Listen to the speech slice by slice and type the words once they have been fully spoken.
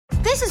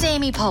This is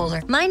Amy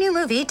Poehler. My new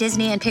movie,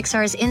 Disney and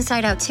Pixar's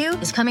Inside Out 2,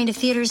 is coming to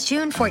theaters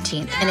June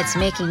 14th, and it's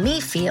making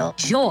me feel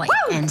joy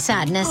and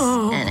sadness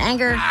and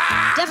anger,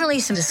 definitely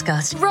some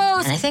disgust, and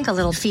I think a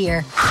little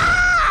fear.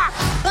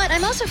 But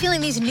I'm also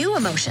feeling these new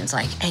emotions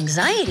like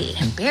anxiety,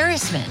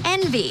 embarrassment,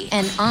 envy,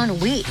 and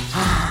ennui.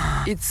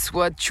 It's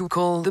what you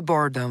call the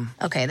boredom.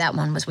 Okay, that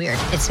one was weird.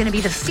 It's gonna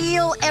be the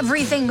feel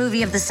everything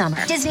movie of the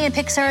summer. Disney and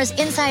Pixar's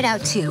Inside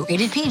Out 2,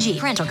 rated PG.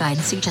 Parental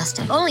guidance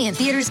suggested. Only in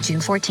theaters June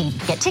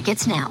 14th. Get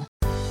tickets now.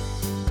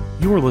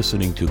 You are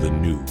listening to the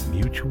new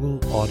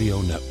Mutual Audio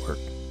Network.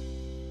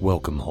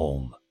 Welcome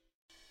home.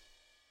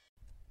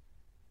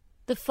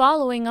 The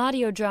following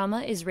audio drama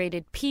is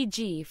rated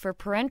PG for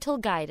parental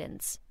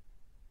guidance.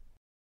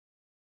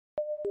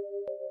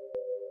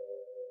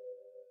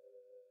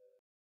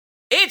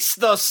 It's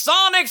the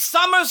Sonic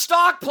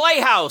Summerstock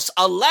Playhouse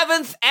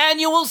 11th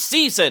annual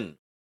season.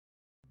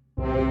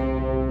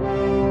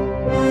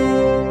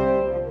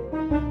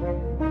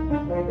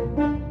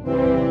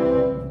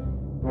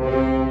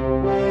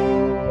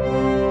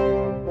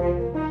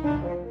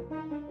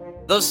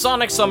 The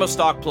Sonic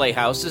Summerstock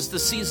Playhouse is the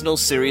seasonal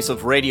series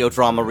of radio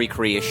drama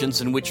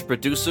recreations in which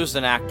producers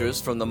and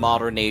actors from the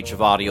modern age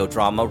of audio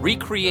drama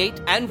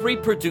recreate and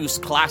reproduce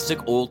classic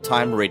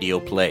old-time radio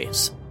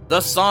plays.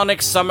 The Sonic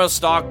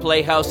Summerstock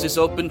Playhouse is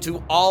open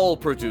to all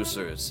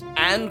producers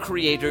and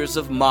creators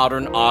of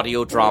modern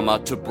audio drama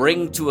to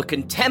bring to a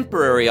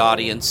contemporary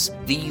audience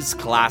these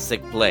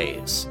classic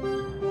plays.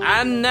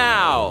 And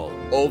now,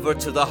 over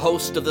to the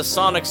host of the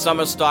Sonic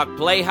Summerstock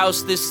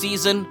Playhouse this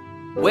season,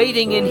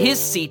 waiting in his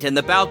seat in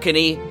the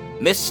balcony,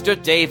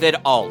 Mr. David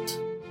Alt.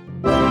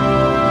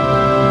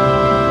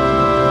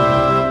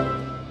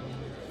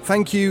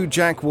 Thank you,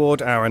 Jack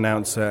Ward, our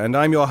announcer, and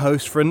I'm your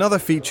host for another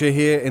feature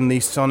here in the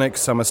Sonic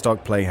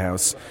Summerstock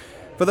Playhouse.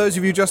 For those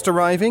of you just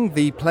arriving,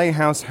 the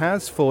Playhouse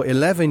has, for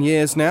 11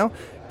 years now,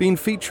 been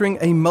featuring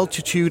a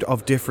multitude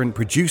of different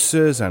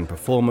producers and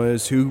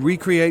performers who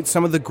recreate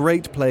some of the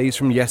great plays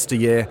from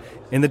yesteryear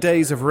in the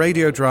days of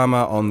radio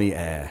drama on the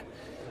air.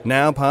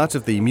 Now part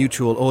of the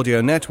Mutual Audio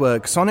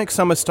Network, Sonic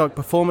Summerstock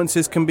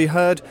performances can be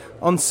heard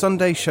on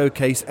Sunday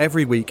Showcase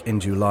every week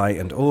in July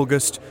and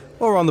August,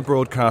 or on the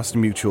Broadcast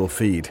Mutual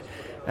feed.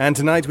 And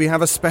tonight we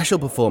have a special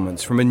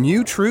performance from a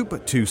new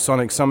troupe to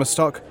Sonic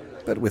Summerstock,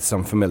 but with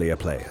some familiar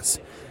players.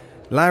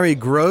 Larry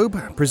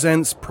Grobe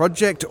presents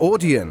Project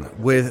Audion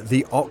with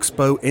The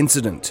Oxbow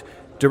Incident,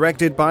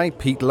 directed by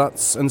Pete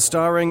Lutz and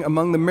starring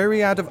among the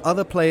myriad of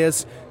other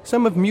players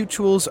some of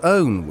Mutual's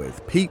own,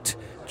 with Pete,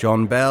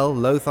 John Bell,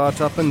 Lothar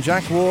Tuppen,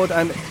 Jack Ward,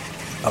 and... the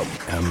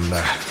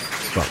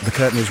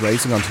curtain is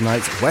raising on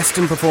tonight's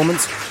Western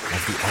performance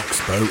of The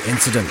Oxbow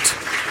Incident.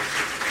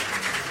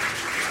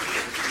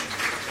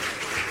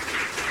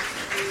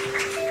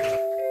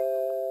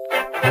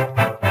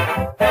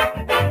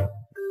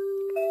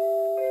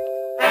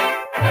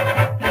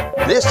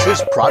 This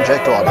is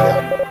Project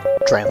Audio,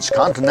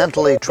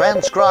 transcontinentally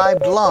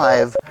transcribed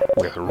live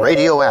with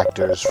radio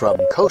actors from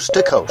coast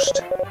to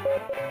coast.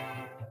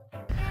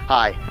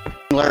 Hi, I'm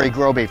Larry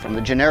Grobe from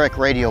the Generic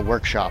Radio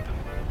Workshop.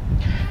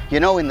 You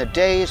know, in the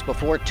days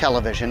before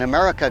television,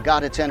 America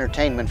got its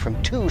entertainment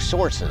from two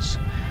sources: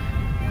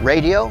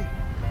 radio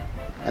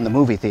and the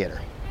movie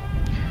theater.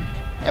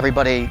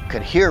 Everybody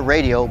could hear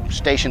radio,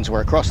 stations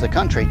were across the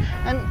country,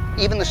 and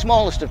even the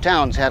smallest of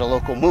towns had a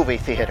local movie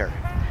theater.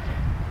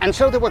 And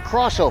so there were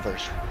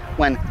crossovers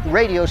when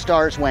radio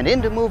stars went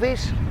into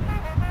movies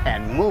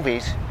and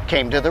movies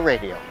came to the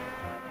radio.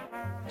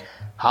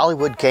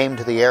 Hollywood came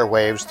to the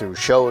airwaves through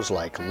shows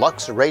like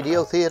Lux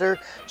Radio Theater,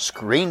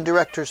 Screen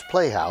Directors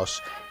Playhouse,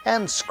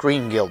 and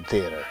Screen Guild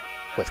Theater,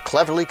 with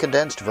cleverly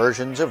condensed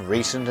versions of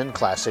recent and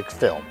classic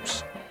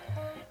films.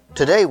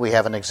 Today we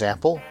have an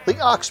example, The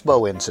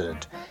Oxbow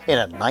Incident, in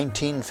a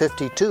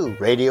 1952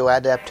 radio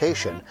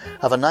adaptation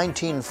of a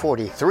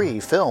 1943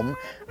 film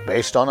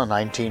based on a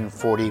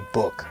 1940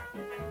 book.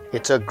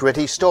 It's a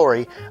gritty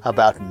story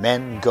about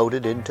men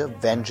goaded into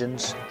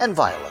vengeance and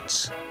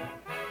violence.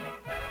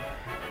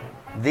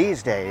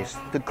 These days,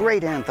 the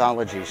great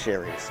anthology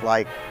series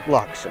like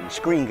Lux and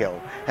Screen Guild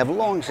have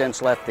long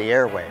since left the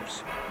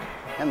airwaves.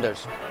 And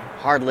there's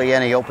hardly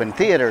any open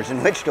theaters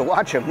in which to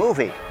watch a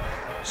movie.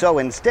 So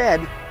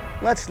instead,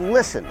 let's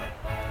listen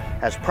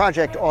as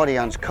Project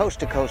Audion's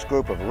coast-to-coast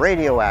group of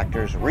radio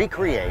actors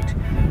recreate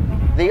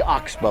The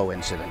Oxbow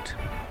Incident.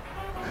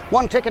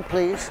 One ticket,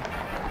 please.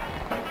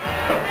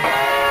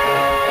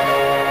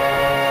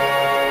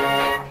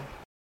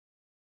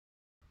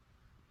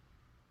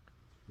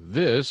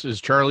 This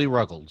is Charlie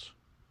Ruggles.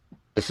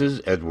 This is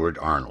Edward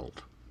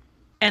Arnold.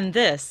 And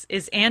this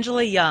is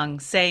Angela Young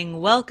saying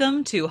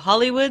welcome to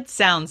Hollywood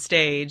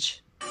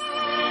Soundstage.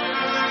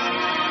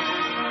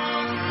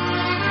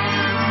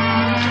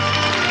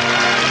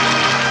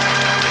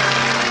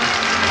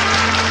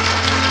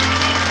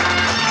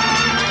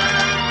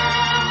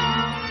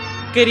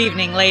 Good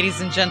evening,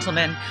 ladies and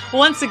gentlemen.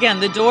 Once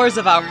again, the doors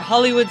of our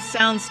Hollywood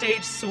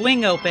Soundstage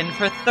swing open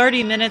for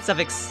 30 minutes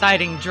of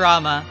exciting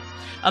drama.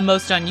 A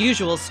most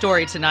unusual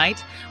story tonight,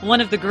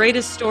 one of the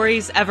greatest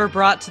stories ever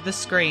brought to the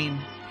screen.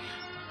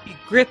 A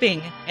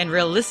gripping and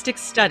realistic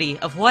study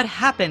of what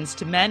happens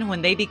to men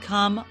when they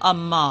become a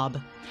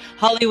mob.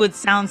 Hollywood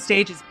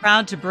Soundstage is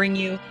proud to bring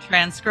you,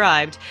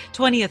 transcribed,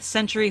 20th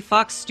Century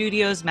Fox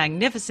Studios'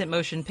 magnificent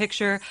motion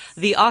picture,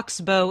 The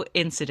Oxbow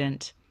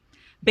Incident.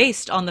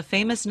 Based on the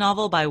famous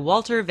novel by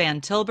Walter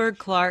Van Tilburg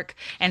Clark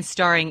and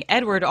starring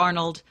Edward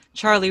Arnold,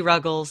 Charlie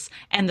Ruggles,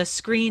 and the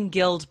Screen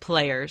Guild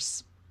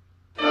Players.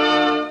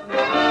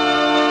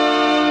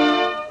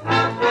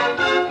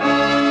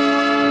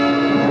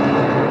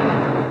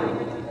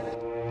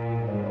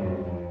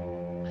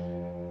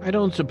 I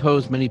don't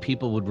suppose many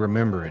people would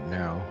remember it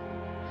now.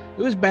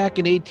 It was back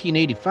in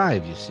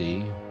 1885, you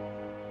see.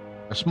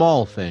 A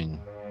small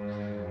thing.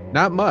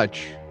 Not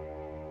much.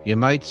 You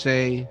might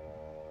say,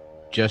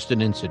 just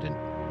an incident.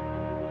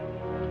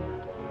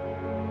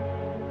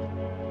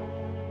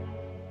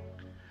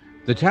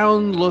 The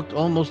town looked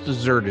almost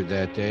deserted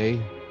that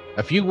day.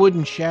 A few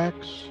wooden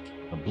shacks,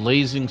 a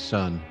blazing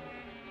sun.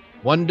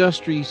 One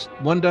dusty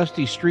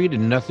street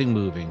and nothing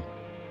moving.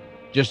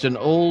 Just an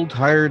old,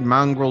 tired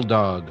mongrel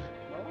dog.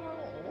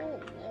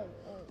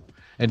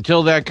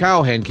 Until that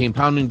cowhand came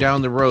pounding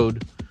down the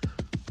road,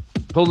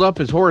 pulled up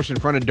his horse in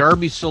front of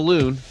Darby's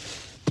saloon,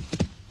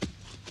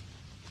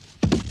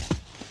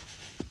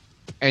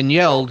 and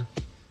yelled,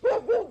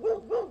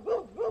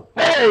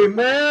 "Hey,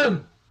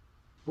 man!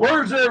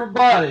 Where's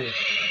everybody?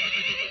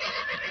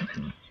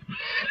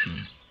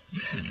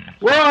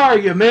 Where are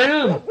you,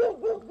 man?"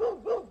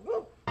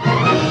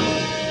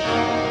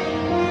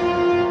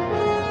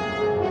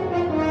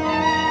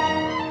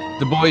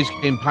 The boys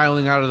came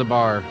piling out of the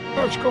bar.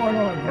 What's going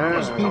on?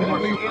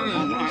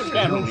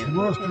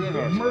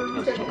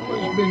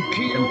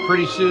 And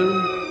pretty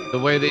soon, the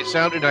way they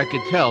sounded, I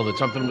could tell that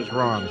something was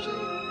wrong.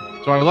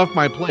 So I left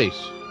my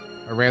place.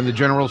 I ran the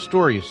general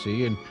store, you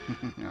see, and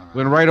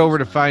went right over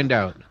to find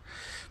out.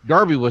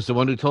 Darby was the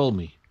one who told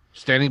me,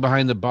 standing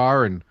behind the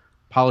bar and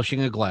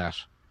polishing a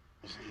glass.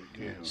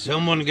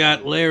 Someone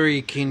got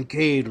Larry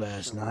Kincaid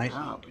last night.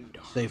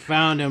 They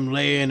found him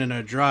laying in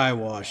a dry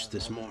wash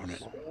this morning.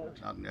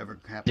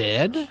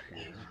 Dead?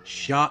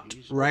 Shot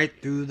right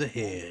through the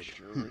head.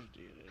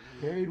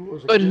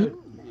 But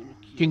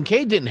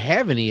Kincaid didn't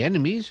have any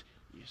enemies.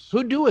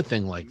 Who'd do a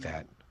thing like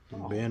that?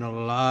 Been a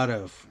lot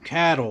of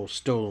cattle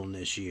stolen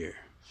this year.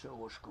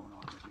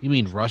 You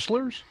mean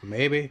rustlers?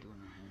 Maybe.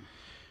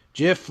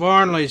 Jeff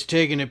Farnley's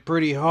taking it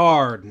pretty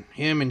hard.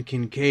 Him and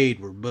Kincaid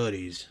were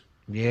buddies.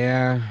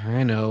 Yeah,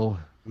 I know.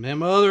 And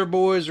them other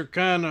boys are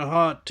kind of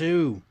hot,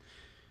 too.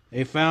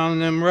 They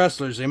found them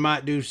rustlers. They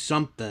might do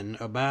something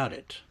about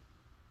it.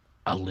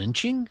 A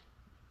lynching?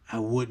 I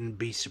wouldn't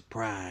be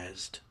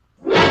surprised.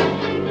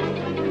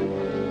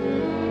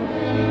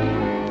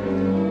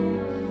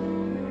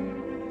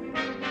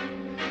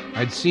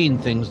 I'd seen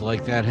things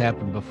like that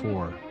happen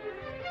before.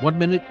 One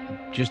minute,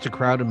 just a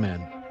crowd of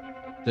men.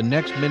 The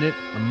next minute,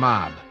 a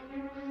mob.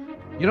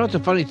 You know what's a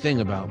funny thing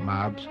about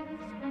mobs?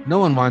 No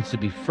one wants to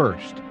be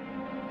first,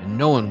 and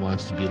no one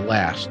wants to be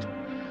last.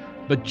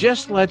 But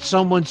just let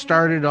someone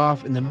start it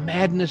off, and the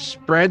madness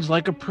spreads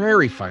like a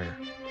prairie fire.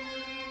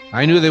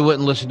 I knew they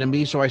wouldn't listen to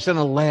me, so I sent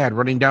a lad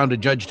running down to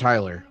Judge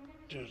Tyler.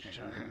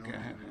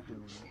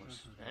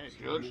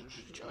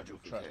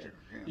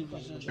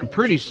 And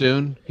pretty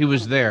soon, he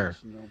was there,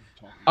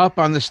 up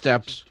on the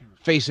steps,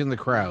 facing the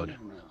crowd.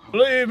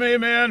 Believe me,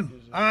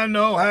 man, I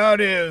know how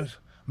it is.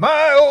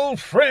 My old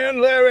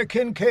friend Larry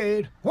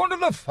Kincaid, one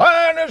of the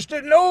finest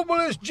and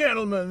noblest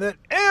gentlemen that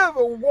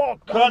ever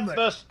walked on Cut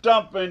the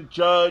stumping,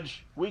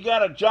 Judge. We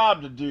got a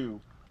job to do.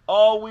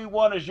 All we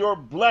want is your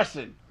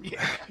blessing.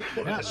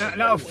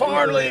 Now,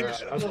 Farley,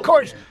 of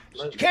course,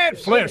 you can't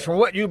flinch from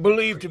what you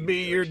believe to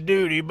be your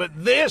duty, but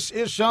this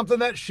is something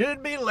that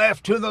should be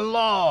left to the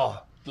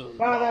law.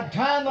 By the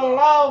time the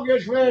law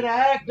gets ready to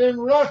act, them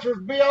rustlers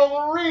be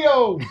over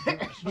Rio.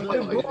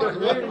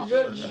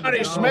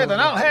 Johnny Smith, and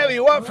I'll have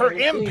you up for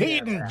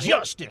impeding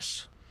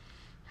justice.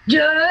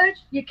 Judge,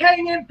 you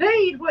can't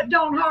impede what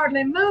don't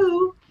hardly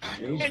move.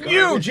 And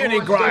you, Jenny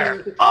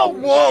Grier, a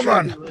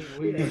woman,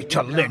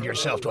 to lend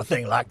yourself to a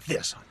thing like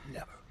this.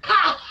 Never.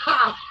 Ha,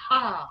 ha,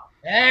 ha.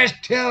 That's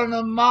telling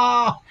them,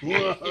 Ma.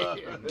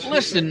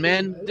 Listen,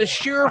 man, the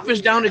sheriff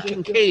is down at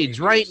Kincaid's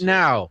right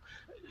now.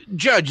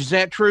 Judge, is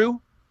that true?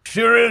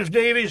 Sure is,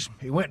 Davies.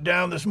 He went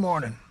down this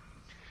morning.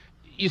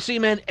 You see,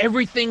 man,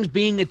 everything's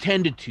being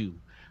attended to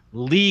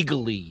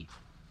legally.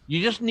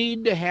 You just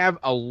need to have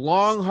a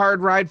long, hard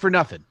ride for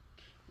nothing.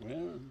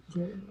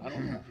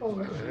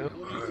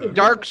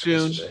 Dark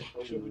soon.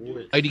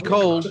 Mighty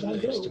cold.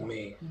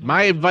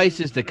 My advice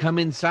is to come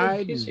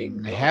inside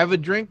and have a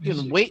drink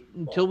and wait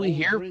until we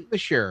hear from the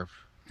sheriff.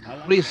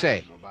 What do you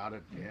say?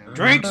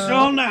 Drinks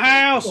on the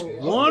house,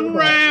 one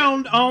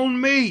round on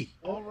me.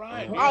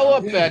 I'll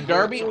up that,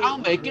 Darby. I'll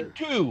make it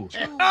 2.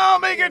 I'll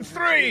make it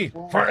 3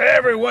 for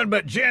everyone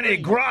but Jenny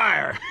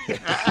Grier.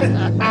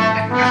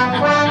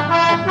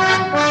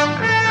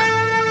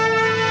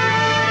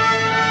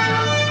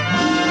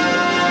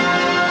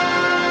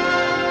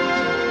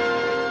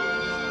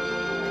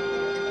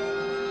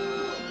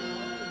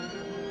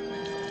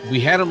 We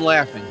had him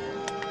laughing.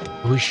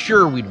 I was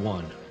sure we'd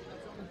won.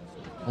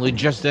 Only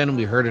just then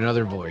we heard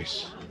another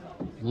voice.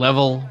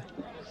 Level,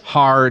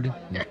 hard,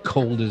 and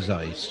cold as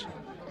ice.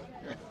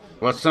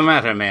 What's the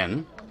matter,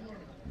 men?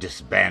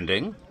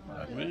 Disbanding?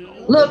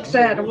 Looks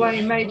that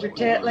way, Major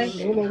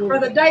Tetley.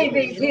 Brother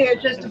Davies here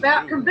just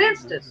about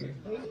convinced us.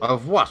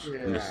 Of what,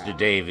 Mr.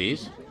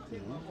 Davies?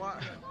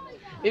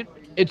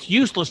 It's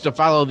useless to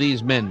follow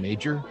these men,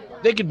 Major.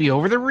 They could be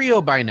over the Rio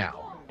by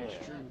now.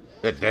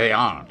 But they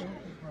aren't.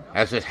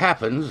 As it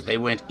happens, they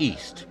went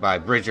east by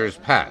Bridger's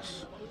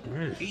Pass.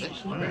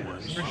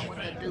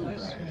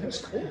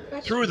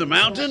 Through the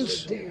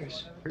mountains?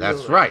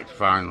 That's right,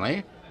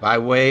 Farnley. By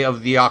way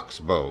of the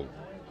Oxbow.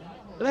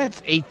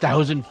 That's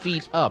 8,000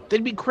 feet up.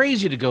 They'd be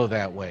crazy to go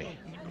that way.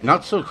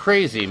 Not so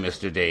crazy,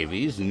 Mr.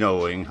 Davies,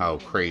 knowing how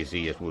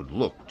crazy it would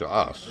look to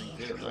us.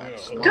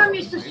 Come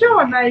you to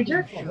shore,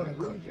 Major.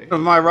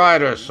 My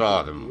rider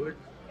saw them.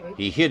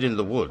 He hid in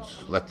the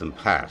woods, let them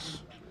pass.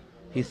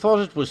 He thought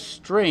it was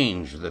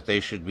strange that they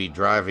should be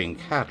driving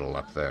cattle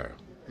up there.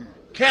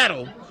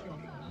 Cattle?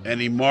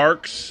 Any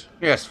marks?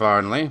 Yes,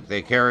 Farnley.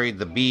 They carried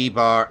the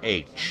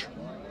B-H.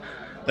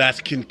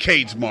 That's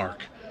Kincaid's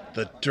mark.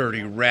 The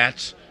dirty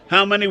rats.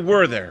 How many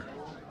were there?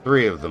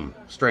 3 of them,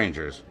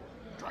 strangers.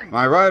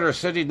 My rider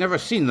said he'd never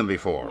seen them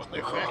before.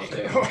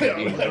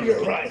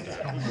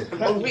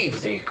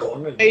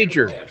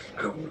 Major,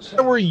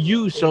 why were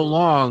you so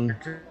long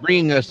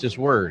bringing us this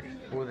word?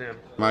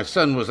 My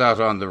son was out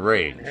on the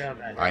range.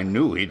 I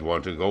knew he'd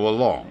want to go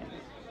along.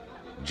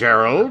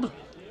 Gerald,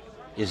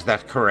 is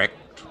that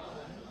correct?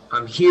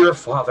 I'm here,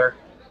 Father.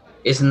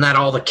 Isn't that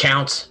all that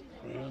counts?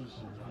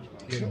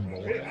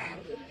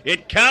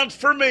 It counts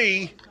for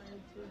me.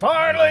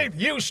 Farnley,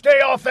 you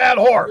stay off that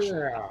horse.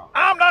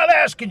 I'm not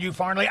asking you,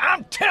 Farnley.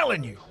 I'm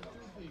telling you.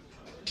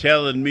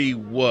 Telling me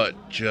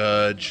what,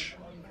 Judge?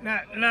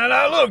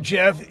 Now, look,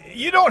 Jeff,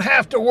 you don't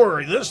have to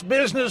worry. This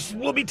business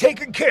will be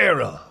taken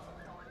care of.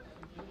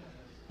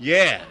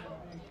 Yeah,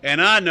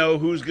 and I know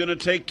who's going to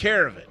take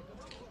care of it.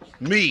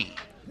 Me.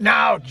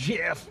 Now,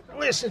 Jeff,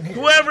 listen here.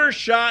 Whoever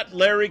shot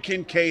Larry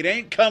Kincaid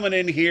ain't coming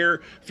in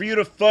here for you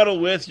to fuddle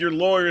with your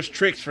lawyer's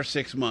tricks for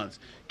 6 months.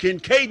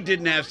 Kincaid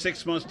didn't have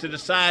 6 months to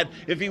decide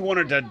if he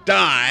wanted to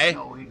die.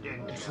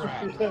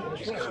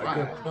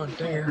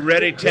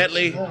 Ready,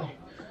 Tetley?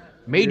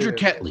 Major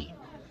Tetley,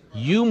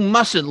 you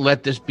mustn't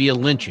let this be a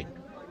lynching.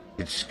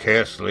 It's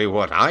scarcely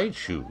what I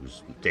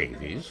choose,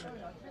 Davies.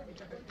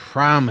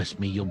 Promise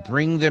me you'll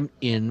bring them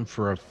in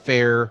for a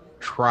fair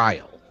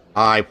trial.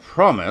 I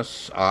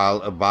promise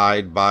I'll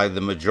abide by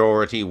the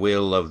majority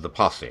will of the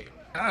posse.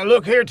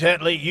 Look here,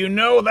 Tetley, you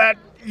know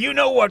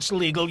what's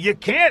legal. You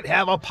can't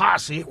have a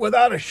posse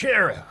without a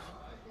sheriff.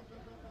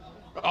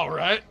 All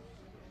right.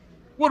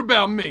 What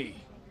about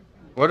me?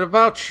 What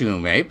about you,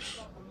 Mapes?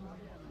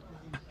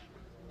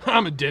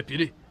 I'm a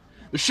deputy.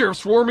 The sheriff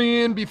swore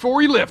me in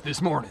before he left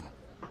this morning.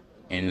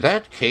 In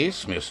that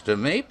case, Mr.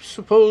 Mapes,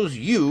 suppose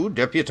you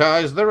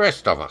deputize the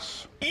rest of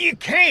us. You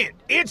can't.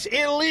 It's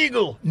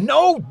illegal.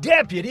 No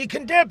deputy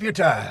can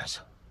deputize.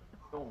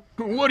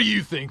 What do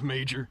you think,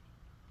 Major?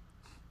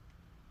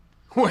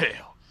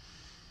 Well,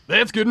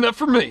 that's good enough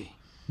for me.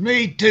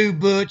 Me too,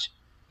 Butch.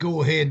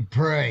 Go ahead and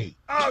pray.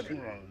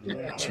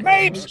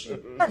 Mapes, you're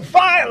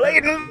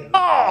violating the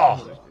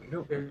law.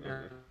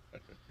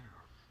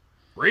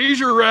 Raise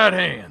your right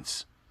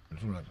hands.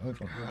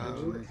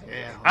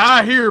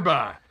 I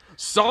hereby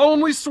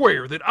solemnly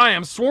swear that I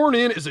am sworn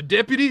in as a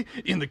deputy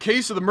in the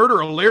case of the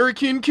murder of Larry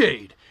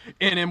Kincaid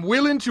and am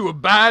willing to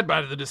abide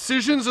by the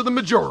decisions of the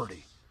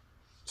majority.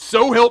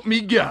 So help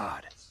me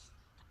God.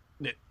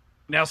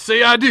 Now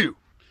say I do.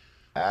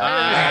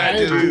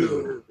 I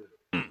do.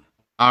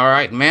 All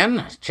right,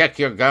 men, check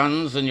your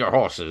guns and your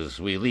horses.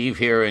 We leave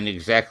here in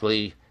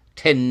exactly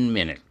 10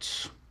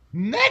 minutes.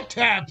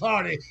 Necktie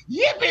party!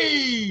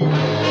 Yippee!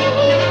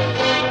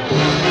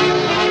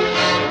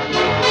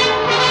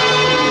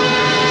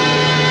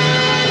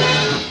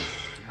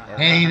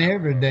 Ain't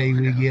every day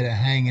we get a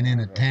hanging in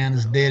a town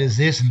as dead as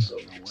this one.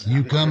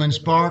 You coming,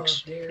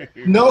 Sparks?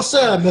 No,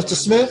 sir, Mr.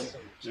 Smith.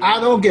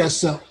 I don't guess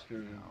so.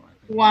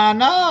 Why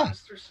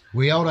not?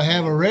 We ought to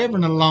have a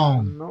reverend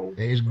along.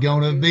 There's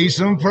gonna be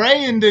some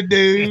praying to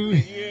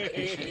do.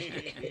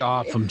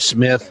 Off from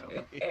Smith.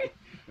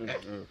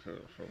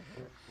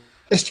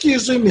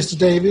 Excuse me, Mr.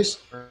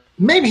 Davis.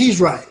 Maybe he's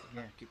right.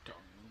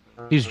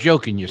 He's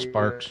joking, you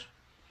Sparks.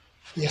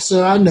 Yes,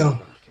 sir, I know.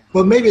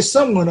 But maybe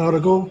someone ought to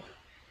go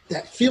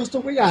that feels the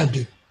way I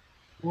do.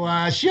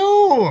 Why,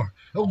 sure.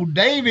 Old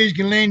Davies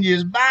can lend you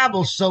his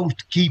Bible soaps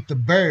to keep the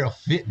burial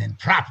fitting and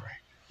proper.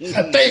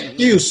 Thank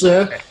you,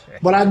 sir.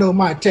 But I know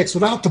my text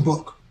without the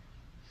book.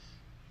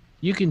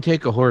 You can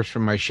take a horse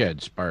from my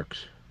shed,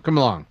 Sparks. Come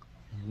along.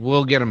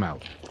 We'll get him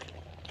out.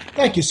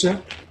 Thank you,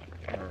 sir.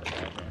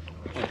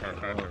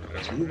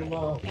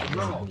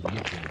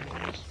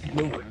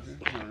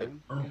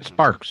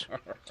 Sparks.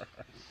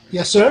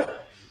 Yes, sir?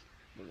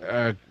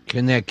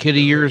 Can that kid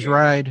of yours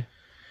ride?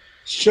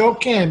 Sure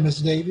can, Miss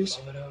Davies.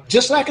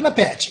 Just like an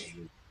Apache.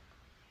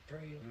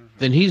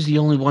 Then he's the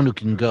only one who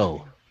can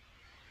go.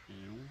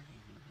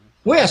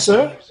 Where,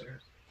 sir?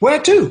 Where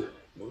to?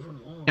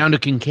 Down to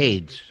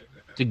Kincaid's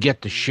to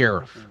get the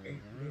sheriff.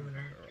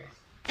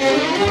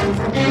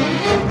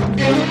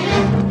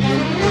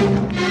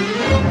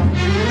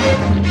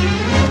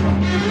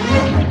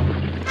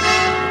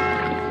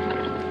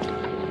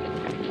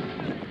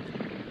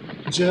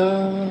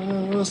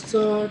 Just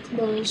a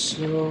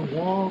closer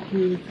walk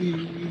with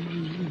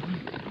you.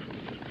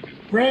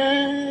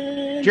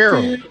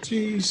 Gerald,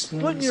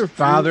 wouldn't your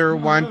father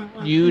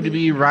want you to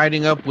be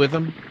riding up with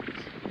him?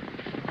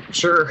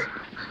 Sure,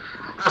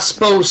 I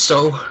suppose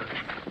so.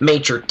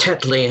 Major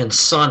Tetley and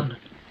son,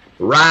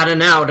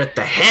 riding out at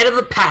the head of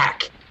the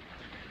pack.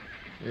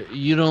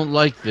 You don't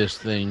like this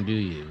thing, do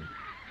you?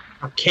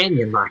 How can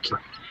you like it?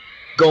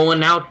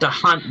 Going out to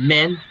hunt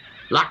men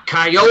like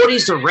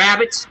coyotes or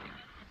rabbits?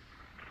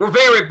 We're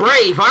very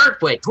brave,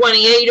 aren't we?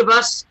 28 of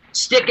us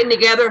sticking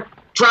together,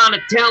 trying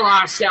to tell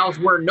ourselves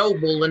we're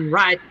noble and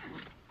right.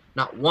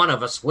 Not one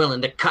of us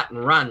willing to cut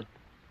and run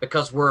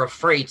because we're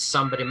afraid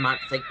somebody might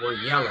think we're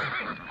yellow.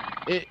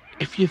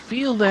 If you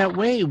feel that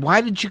way,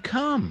 why did you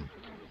come?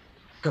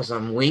 Because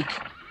I'm weak,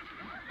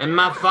 and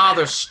my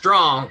father's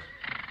strong,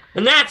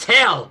 and that's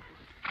hell.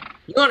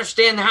 You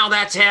understand how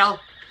that's hell?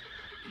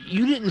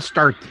 You didn't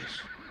start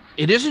this.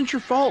 It isn't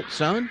your fault,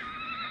 son.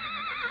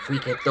 If we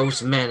get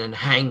those men and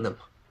hang them,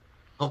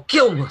 I'll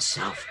kill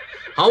myself.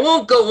 I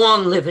won't go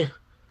on living,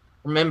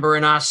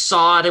 remembering I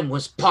saw it and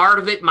was part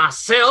of it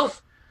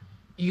myself.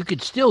 You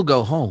could still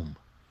go home.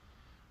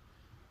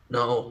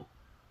 No,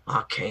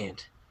 I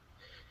can't.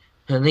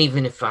 And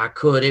even if I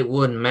could, it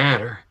wouldn't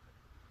matter.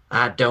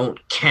 I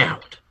don't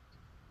count.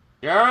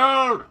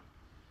 Gerald!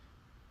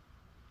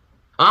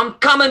 I'm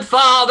coming,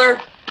 Father!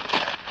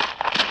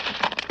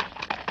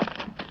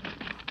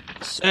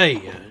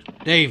 Say,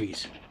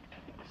 Davies,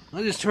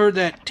 I just heard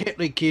that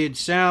Tetley kid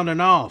sounding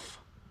off.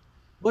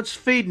 What's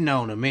feeding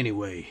on him,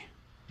 anyway?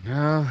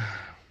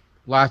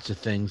 Lots of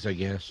things, I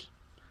guess.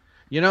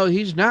 You know,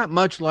 he's not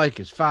much like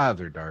his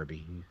father,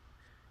 Darby.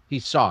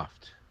 He's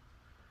soft.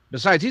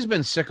 Besides, he's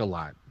been sick a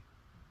lot.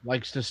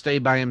 Likes to stay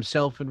by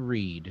himself and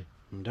read.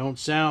 Don't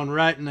sound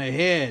right in the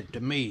head to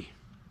me.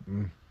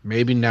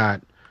 Maybe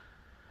not.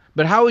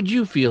 But how would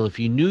you feel if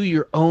you knew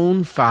your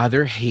own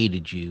father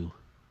hated you?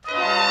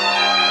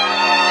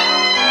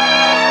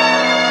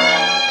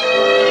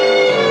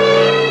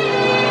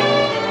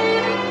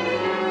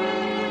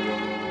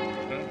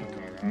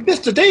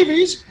 Mr.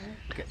 Davies.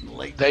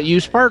 That you,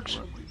 Sparks?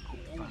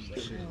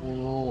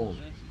 Oh.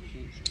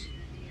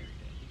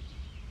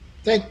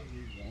 Thank.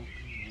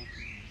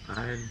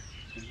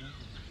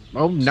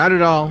 Oh, not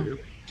at all.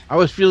 I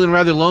was feeling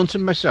rather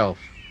lonesome myself.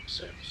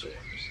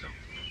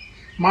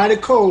 Mighty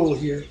cold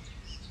here,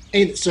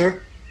 ain't it,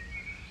 sir?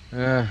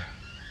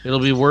 It'll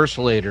be worse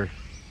later.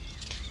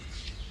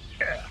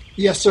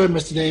 Yes, sir,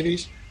 Mr.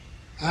 Davies.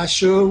 I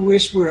sure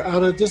wish we were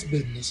out of this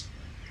business.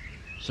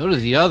 So do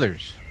the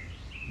others,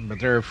 but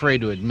they're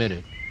afraid to admit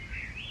it.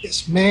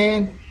 This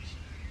man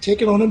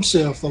taking on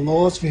himself the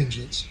Lord's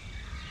vengeance.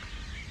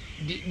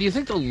 Do you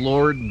think the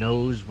Lord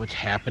knows what's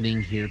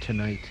happening here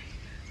tonight?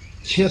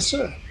 Yes,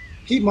 sir.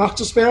 He marks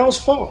the sparrow's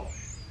fall.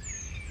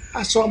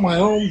 I saw my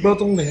own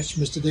brother lynched,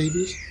 Mr.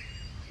 Davies.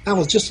 I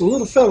was just a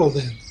little fellow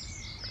then.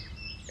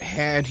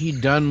 Had he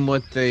done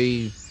what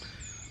they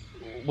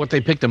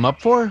picked him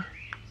up for?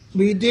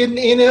 We didn't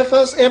any of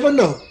us ever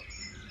know.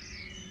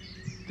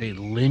 They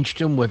lynched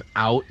him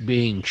without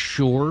being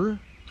sure?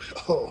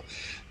 Oh,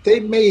 they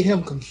made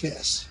him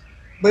confess.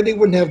 But it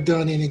wouldn't have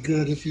done any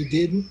good if he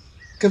didn't.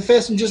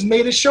 Confessing just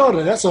made it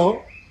shorter, that's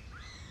all.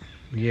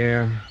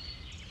 Yeah,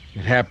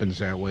 it happens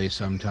that way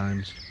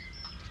sometimes.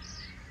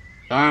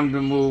 Time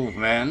to move,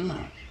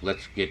 men.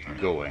 Let's get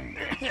going.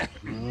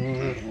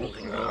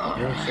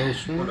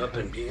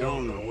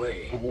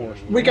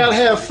 We gotta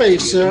have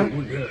faith, sir.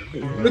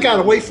 We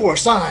gotta wait for a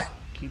sign.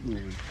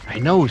 I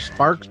know,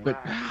 Sparks, but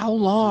how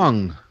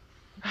long?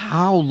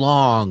 How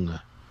long?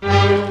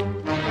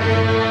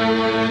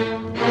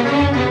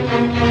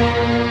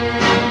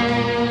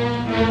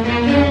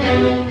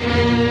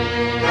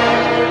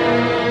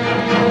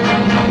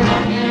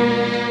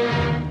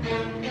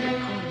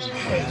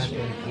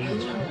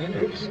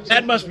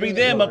 That must be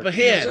them up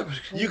ahead.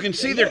 You can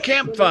see their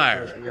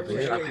campfire.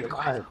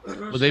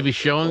 Would they be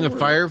showing a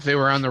fire if they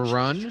were on the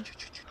run?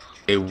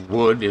 They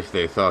would if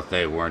they thought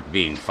they weren't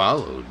being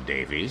followed,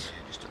 Davies.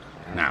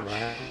 Now,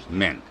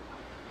 men,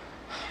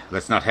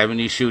 let's not have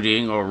any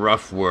shooting or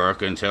rough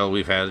work until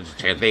they've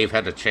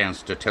had a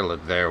chance to tell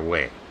it their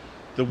way.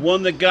 The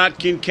one that got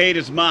Kincaid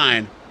is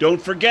mine.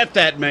 Don't forget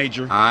that,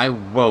 Major. I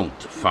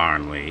won't,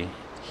 Farnley.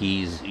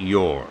 He's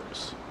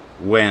yours.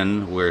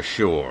 When we're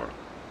sure.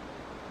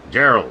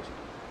 Gerald,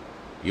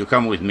 you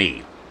come with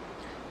me.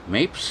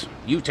 Mapes,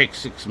 you take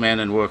 6 men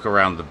and work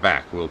around the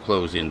back. We'll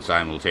close in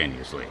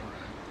simultaneously.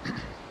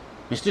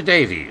 Mr.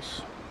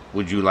 Davies,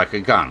 would you like a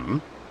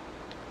gun?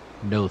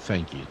 No,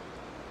 thank you.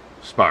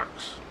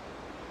 Sparks?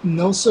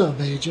 No, sir,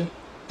 Major.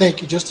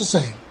 Thank you just the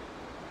same.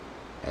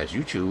 As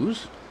you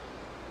choose.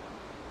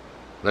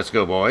 Let's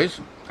go, boys,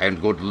 and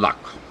good luck.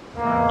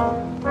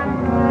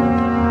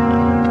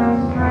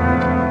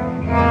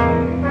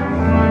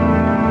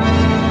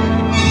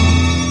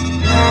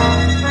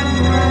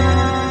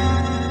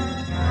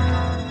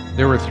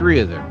 were 3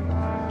 of them,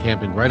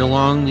 camping right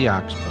along the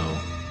oxbow.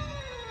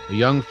 A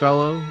young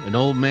fellow, an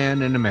old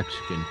man, and a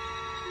Mexican.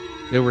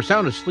 They were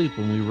sound asleep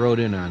when we rode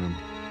in on them,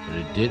 but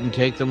it didn't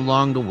take them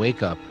long to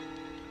wake up.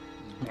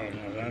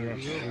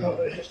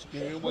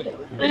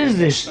 What is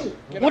this?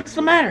 What's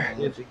the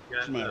matter?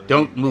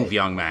 Don't move,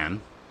 young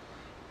man.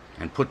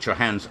 And put your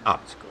hands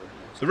up.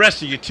 The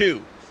rest of you,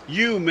 too.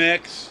 You,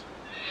 Mex.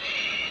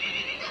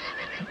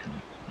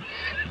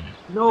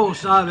 No,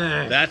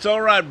 sabe. That's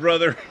all right,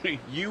 brother.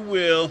 You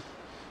will.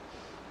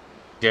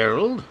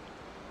 Gerald,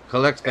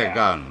 collect their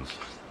guns.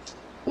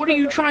 What are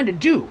you trying to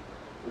do?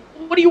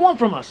 What do you want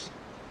from us?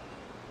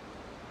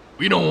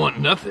 We don't want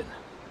nothing.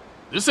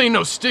 This ain't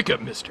no stick-up,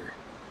 mister.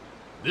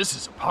 This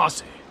is a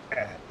posse.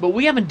 But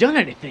we haven't done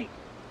anything.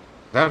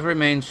 That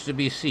remains to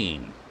be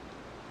seen.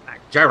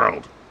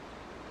 Gerald!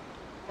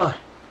 What?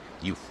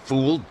 You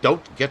fool,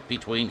 don't get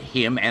between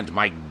him and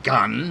my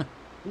gun.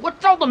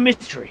 What's all the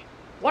mystery?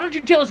 Why don't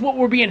you tell us what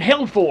we're being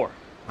held for?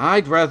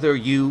 I'd rather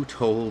you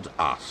told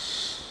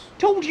us.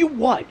 Told you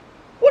what?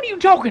 What are you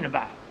talking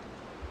about?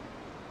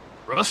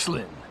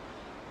 Rustling.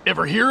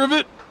 Ever hear of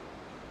it?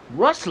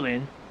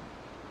 Rustling?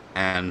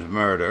 And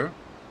murder.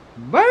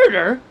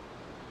 Murder?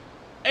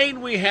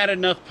 Ain't we had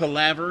enough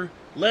palaver?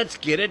 Let's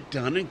get it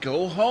done and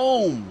go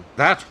home.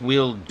 That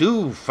will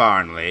do,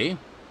 Farnley.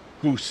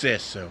 Who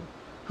says so?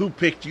 Who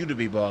picked you to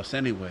be boss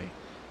anyway?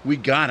 We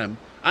got him.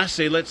 I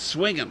say let's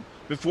swing him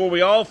before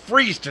we all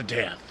freeze to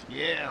death.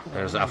 Yeah.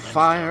 There's a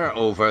fire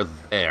over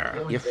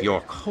there. If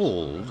you're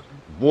cold,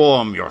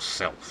 warm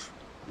yourself.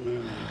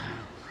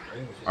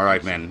 All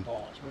right, men.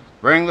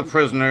 Bring the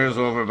prisoners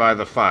over by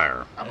the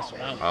fire.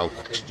 I'll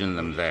question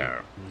them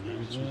there.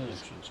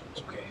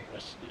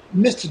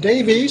 Mr.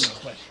 Davies,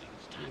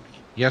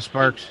 Yes,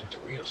 Sparks?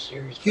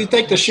 you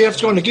think the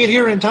chef's going to get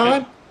here in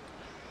time?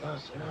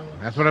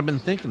 That's what I've been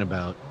thinking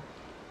about.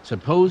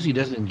 Suppose he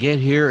doesn't get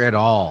here at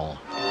all.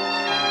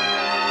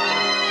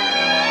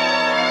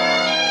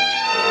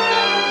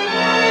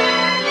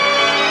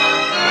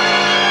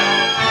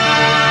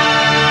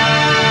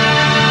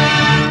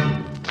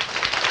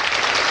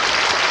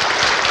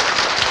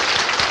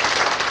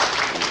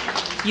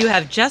 You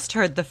have just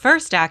heard the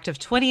first act of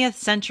 20th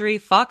Century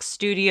Fox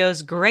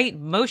Studios' great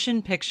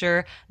motion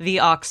picture, The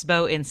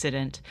Oxbow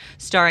Incident,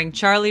 starring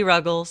Charlie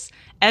Ruggles,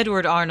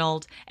 Edward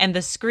Arnold, and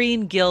the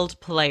Screen Guild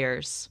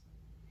Players.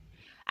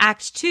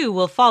 Act 2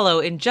 will follow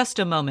in just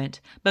a moment,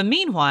 but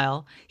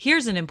meanwhile,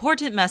 here's an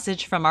important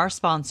message from our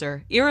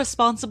sponsor,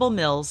 Irresponsible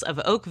Mills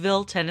of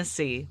Oakville,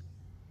 Tennessee.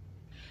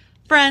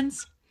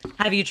 Friends,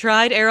 have you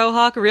tried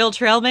Arrowhawk Real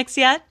Trail Mix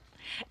yet?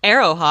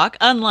 Arrowhawk,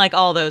 unlike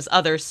all those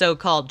other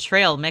so-called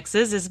trail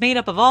mixes, is made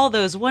up of all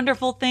those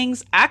wonderful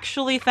things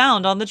actually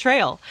found on the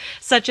trail,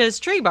 such as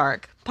tree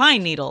bark,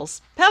 pine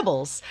needles,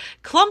 pebbles,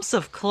 clumps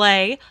of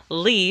clay,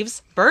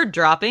 leaves, bird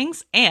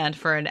droppings, and,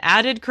 for an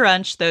added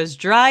crunch, those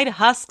dried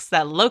husks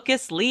that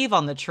locusts leave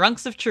on the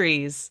trunks of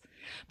trees.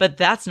 But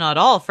that's not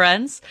all,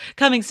 friends.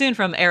 Coming soon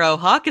from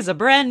Arrowhawk is a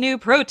brand new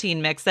protein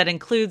mix that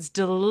includes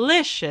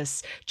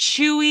delicious,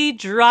 chewy,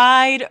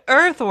 dried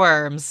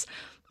earthworms.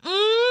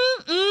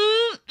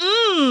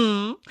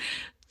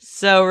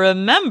 So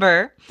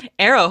remember,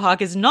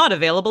 Arrowhawk is not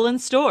available in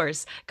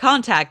stores.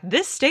 Contact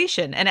this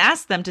station and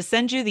ask them to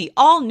send you the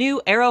all-new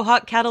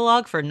Arrowhawk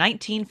catalog for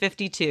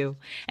 1952.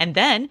 And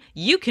then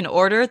you can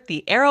order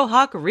the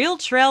Arrowhawk Real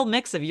Trail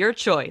Mix of your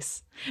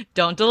choice.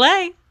 Don't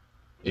delay.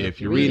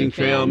 If you're eating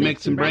trail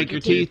mix and break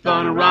your teeth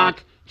on a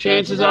rock,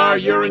 chances are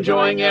you're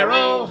enjoying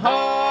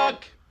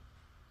Arrowhawk.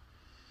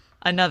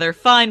 Another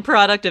fine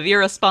product of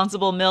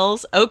Irresponsible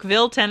Mills,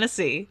 Oakville,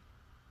 Tennessee.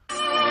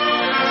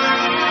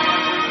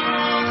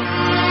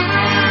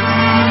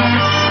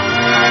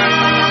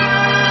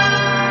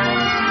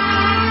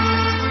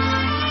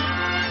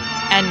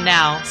 And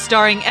now,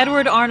 starring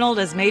Edward Arnold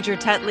as Major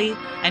Tetley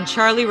and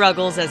Charlie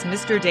Ruggles as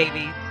Mr.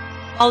 Davy,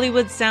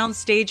 Hollywood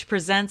Soundstage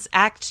presents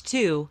Act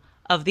 2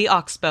 of The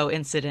Oxbow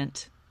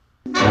Incident.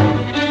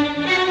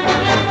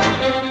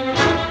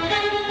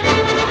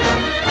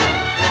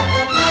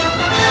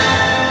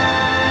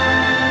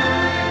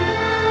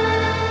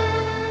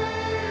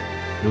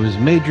 It was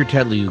Major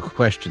Tetley who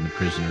questioned the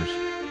prisoners.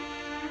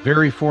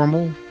 Very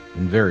formal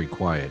and very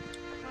quiet.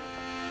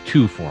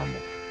 Too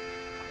formal.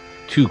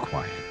 Too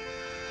quiet.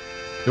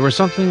 There was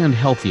something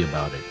unhealthy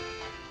about it.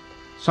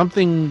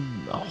 Something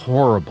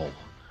horrible.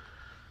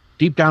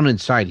 Deep down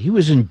inside, he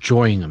was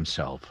enjoying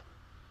himself.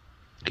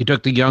 He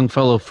took the young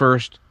fellow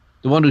first,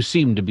 the one who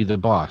seemed to be the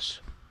boss.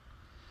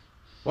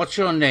 What's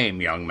your name,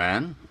 young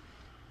man?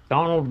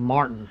 Donald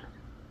Martin.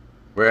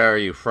 Where are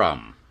you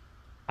from?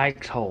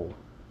 Ike's Hole.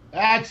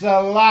 That's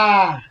a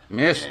lie.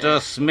 Mr.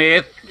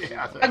 Smith.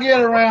 I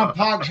get around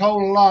Pike's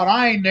Hole a lot.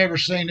 I ain't never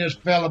seen this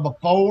fella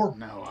before.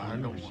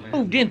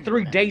 Moved in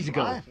 3 days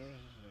ago.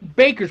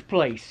 Baker's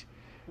place.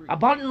 I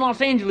bought it in Los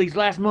Angeles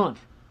last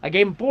month. I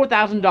gave him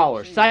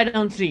 $4,000, sight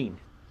unseen.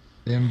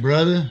 Then,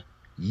 brother,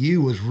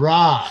 you was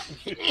right.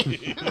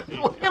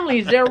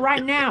 Emily's there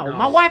right now.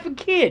 My wife and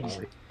kids.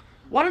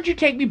 Why don't you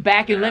take me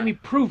back and let me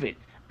prove it?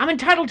 I'm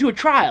entitled to a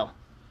trial.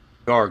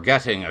 You're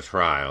getting a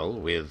trial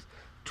with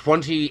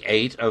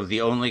 28 of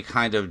the only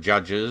kind of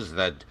judges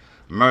that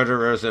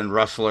murderers and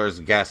rustlers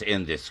get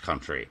in this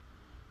country.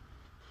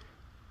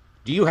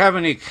 Do you have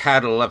any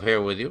cattle up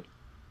here with you?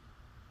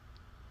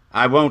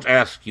 I won't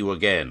ask you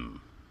again.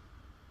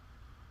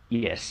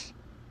 Yes.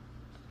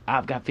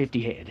 I've got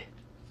 50 head.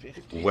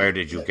 Where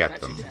did you get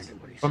them?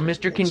 From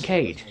Mr.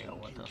 Kincaid.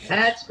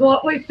 That's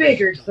what we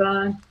figured,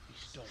 son.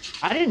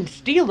 I didn't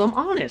steal them,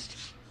 honest.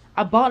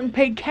 I bought and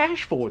paid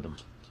cash for them.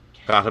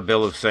 Got a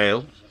bill of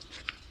sale?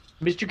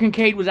 Mr.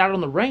 Kincaid was out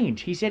on the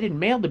range. He said he'd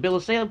mailed the bill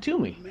of sale to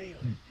me.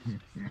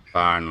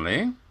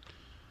 Farnley?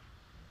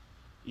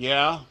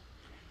 Yeah?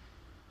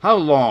 How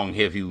long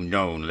have you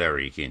known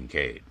Larry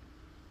Kincaid?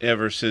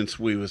 Ever since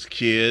we was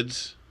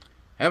kids.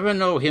 Ever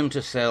know him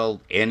to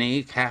sell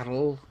any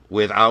cattle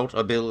without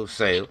a bill of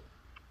sale?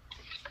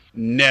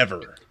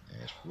 Never.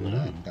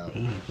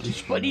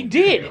 But he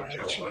did.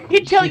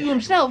 He'd tell you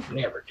himself.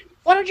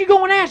 Why don't you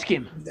go and ask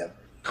him?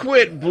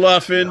 Quit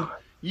bluffing.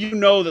 You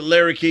know that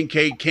Larry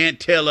Kincaid can't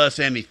tell us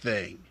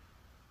anything.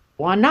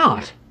 Why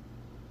not?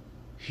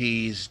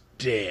 He's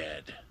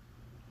dead.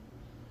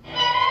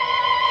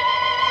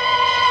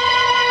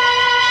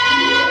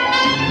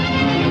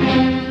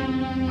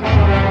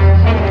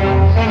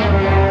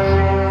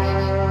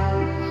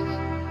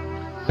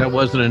 That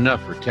wasn't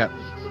enough for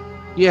Tetley.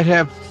 He had to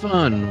have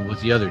fun with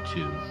the other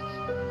two,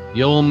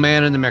 the old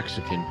man and the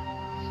Mexican.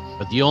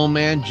 But the old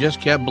man just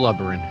kept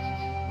blubbering.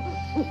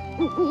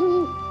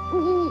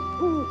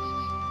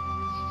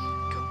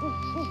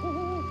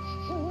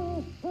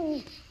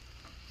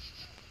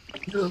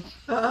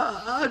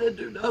 I didn't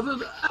do nothing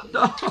to that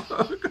dog.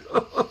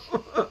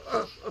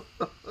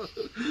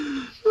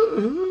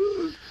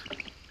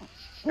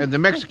 And the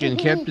Mexican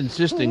kept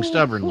insisting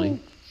stubbornly.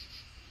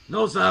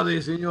 No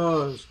sabe,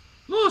 senores.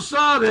 No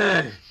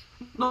sabe.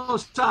 No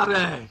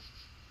sabe.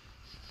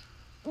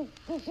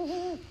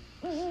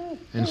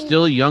 And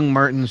still young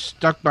Martin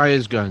stuck by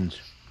his guns,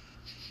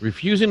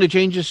 refusing to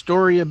change his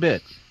story a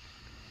bit.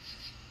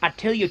 I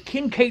tell you,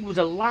 Kincaid was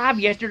alive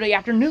yesterday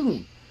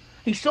afternoon.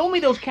 He sold me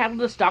those cattle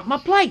to stock my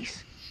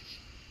place.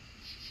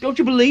 Don't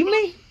you believe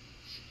me?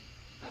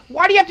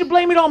 Why do you have to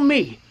blame it on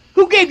me?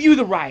 Who gave you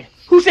the right?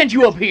 Who sent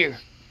you up here?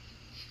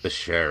 The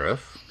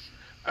sheriff.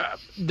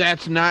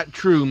 That's not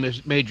true,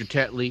 Major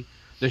Tetley.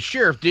 The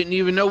sheriff didn't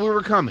even know we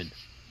were coming.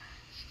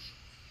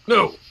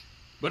 No,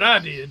 but I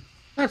did.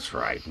 That's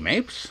right,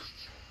 Mapes.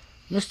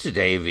 Mr.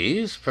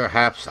 Davies,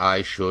 perhaps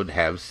I should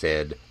have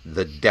said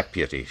the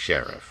deputy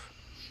sheriff.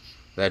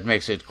 That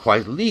makes it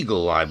quite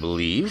legal, I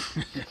believe.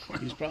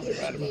 He's probably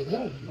right about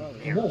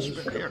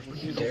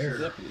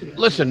that.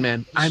 Listen,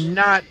 man, I'm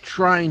not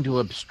trying to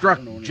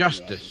obstruct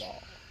justice.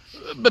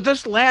 But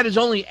this lad is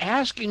only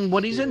asking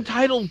what he's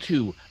entitled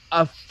to,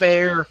 a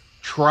fair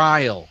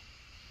trial.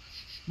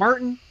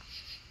 Martin,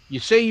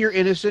 you say you're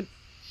innocent.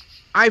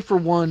 I, for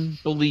one,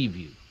 believe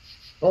you.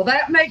 Well,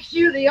 that makes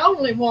you the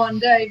only one,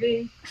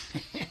 Davy.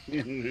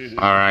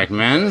 All right,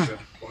 men.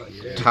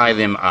 Tie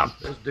them up.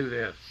 Let's do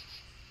this.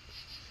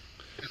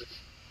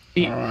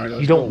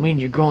 You don't mean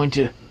you're going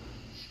to...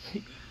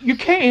 You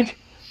can't.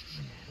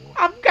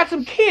 I've got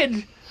some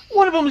kids.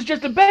 One of them is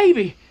just a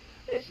baby.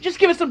 Just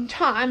give us some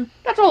time.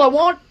 That's all I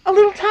want. A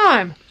little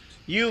time.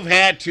 You've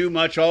had too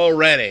much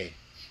already.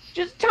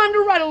 Just time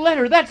to write a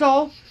letter, that's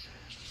all.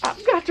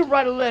 I've got to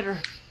write a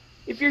letter.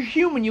 If you're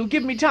human, you'll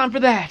give me time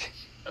for that.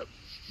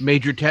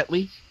 Major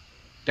Tetley,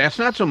 that's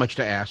not so much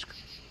to ask.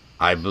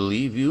 I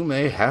believe you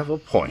may have a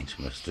point,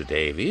 Mr.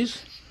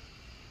 Davies.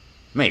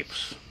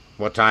 Mapes,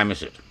 what time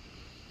is it?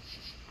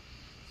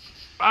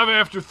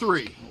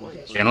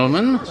 3:05.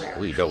 Gentlemen,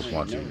 we don't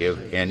want to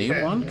give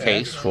anyone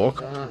case for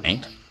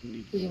complaint.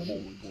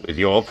 With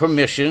your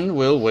permission,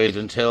 we'll wait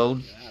until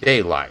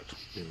daylight.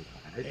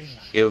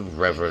 Give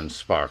Reverend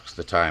Sparks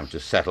the time to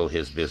settle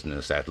his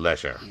business at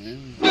leisure.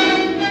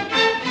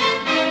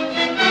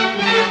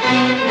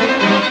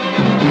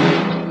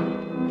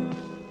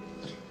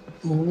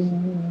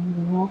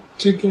 Oh,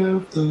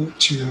 together,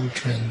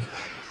 children,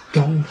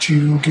 don't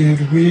you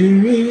get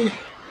weary.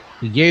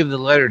 He gave the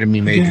letter to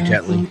me, Major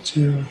Tetley.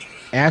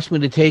 Asked me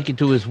to take it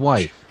to his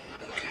wife.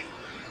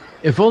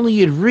 If only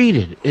you'd read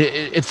it.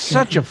 It's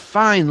such a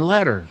fine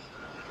letter.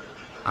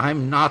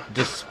 I'm not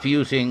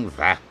disputing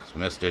that,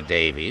 Mr.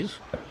 Davies.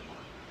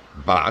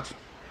 But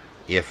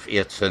if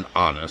it's an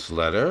honest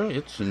letter,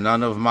 it's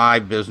none of my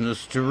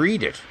business to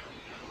read it.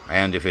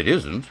 And if it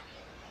isn't,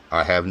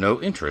 I have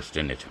no interest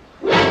in it.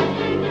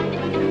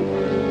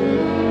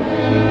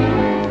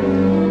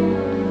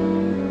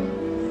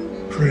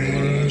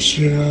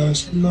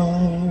 Precious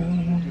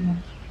Lord,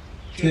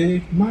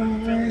 take my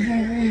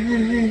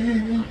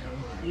hand,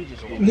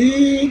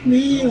 lead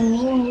me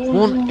on.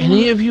 Won't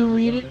any of you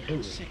read it?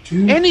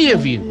 Any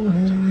of you?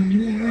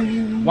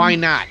 Why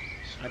not?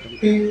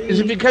 Is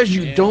it because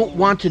you don't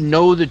want to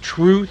know the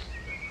truth?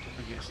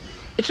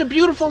 It's a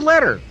beautiful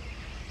letter.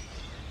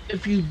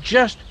 If you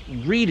just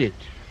read it,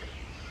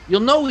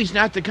 you'll know he's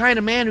not the kind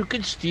of man who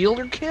could steal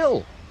or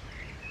kill.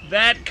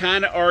 That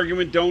kind of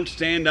argument don't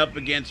stand up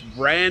against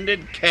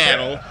branded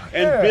cattle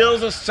and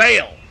bills of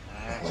sale.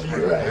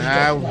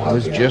 I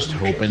was just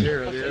hoping.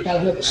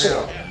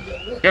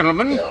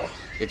 Gentlemen,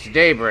 it's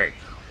daybreak.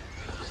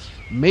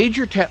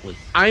 Major Tetley,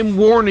 I'm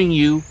warning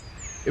you.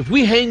 If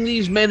we hang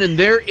these men and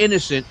they're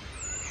innocent,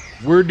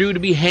 we're due to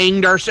be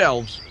hanged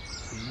ourselves.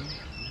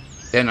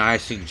 Then I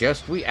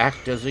suggest we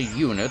act as a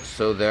unit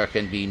so there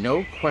can be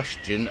no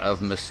question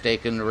of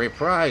mistaken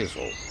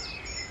reprisal.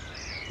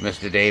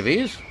 Mr.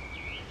 Davies,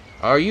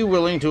 are you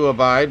willing to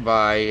abide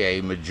by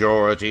a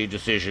majority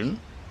decision?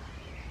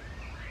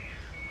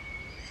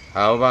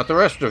 How about the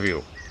rest of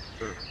you?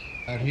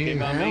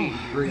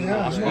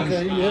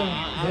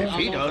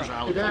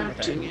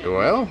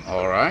 Well,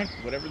 all right.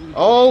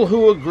 All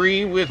who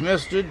agree with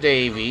Mr.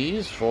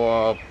 Davies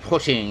for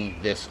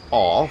putting this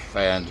off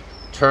and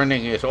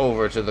turning it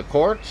over to the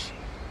courts,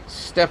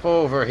 step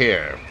over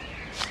here.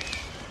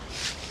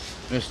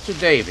 Mr.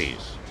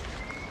 Davies,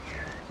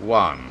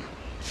 1.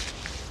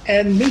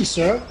 And me,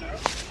 sir.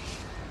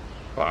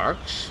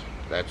 Parks,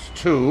 that's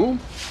 2.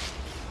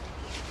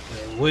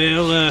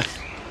 Well,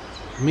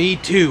 me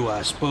too,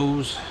 I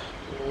suppose.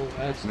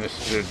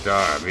 Mr.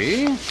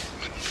 Darby.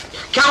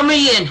 Count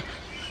me in.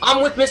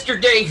 I'm with Mr.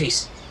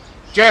 Davies.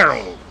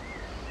 Gerald.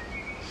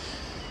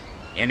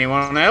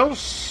 Anyone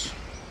else?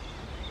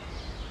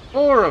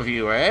 4 of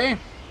you, eh?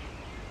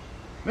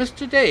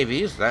 Mr.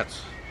 Davies,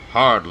 that's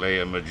hardly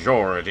a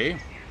majority.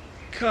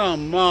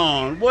 Come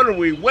on, what are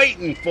we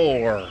waiting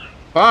for?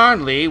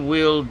 Barnley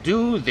will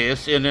do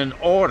this in an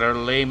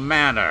orderly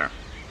manner.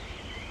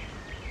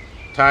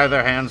 Tie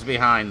their hands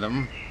behind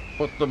them,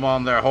 put them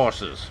on their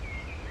horses.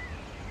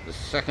 The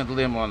second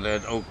limb on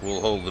that oak will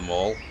hold them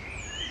all.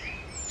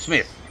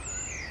 Smith,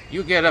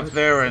 you get up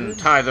there and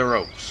tie the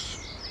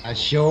ropes. I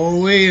sure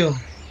will.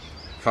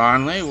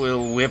 Farnley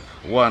will whip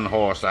 1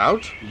 horse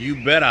out.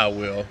 You bet I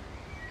will.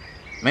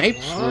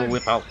 Mapes will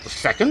whip out the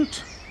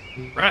second.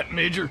 Right,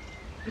 Major.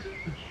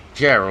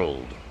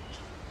 Gerald,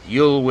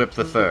 you'll whip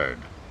the third.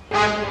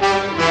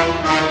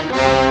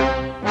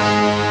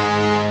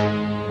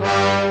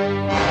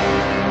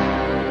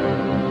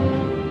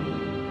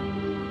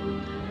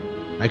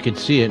 I could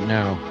see it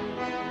now.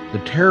 The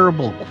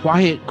terrible,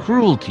 quiet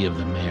cruelty of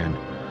the man,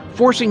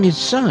 forcing his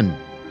son,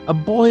 a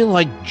boy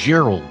like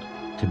Gerald,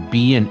 to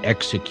be an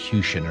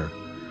executioner.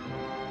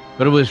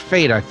 But it was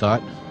fate, I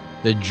thought,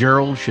 that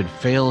Gerald should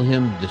fail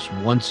him this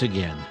once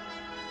again.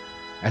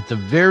 At the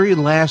very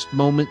last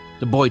moment,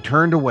 the boy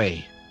turned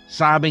away,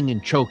 sobbing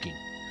and choking,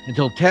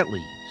 until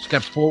Tetley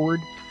stepped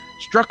forward,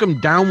 struck him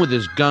down with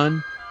his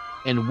gun,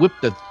 and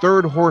whipped the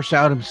third horse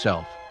out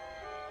himself.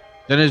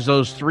 Then as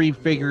those 3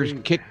 figures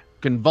kicked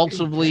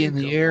convulsively in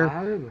the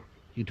air,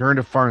 he turned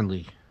to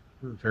Farnley,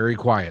 very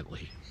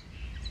quietly.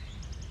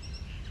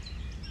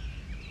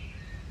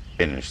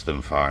 Finish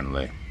them,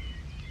 Farnley.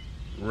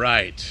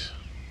 Right.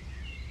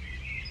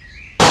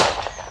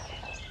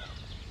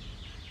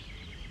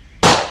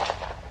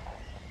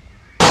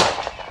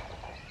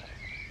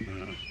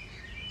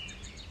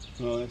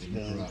 Well, that's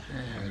done.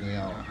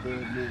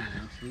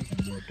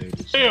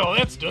 Hell,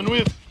 that's done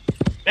with.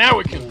 Now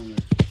we can...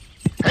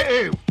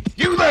 Hey,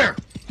 you there!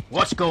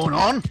 What's going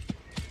on?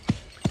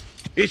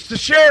 It's the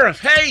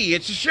sheriff! Hey,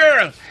 it's the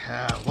sheriff!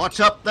 What's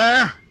up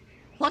there?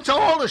 What's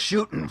all the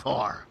shooting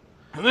for?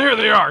 There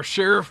they are,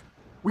 Sheriff.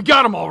 We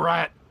got them all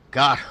right.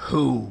 Got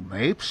who,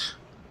 Mapes?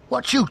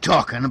 What you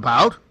talking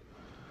about?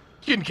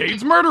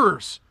 Kincaid's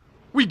murderers.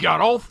 We got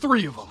all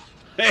 3 of them.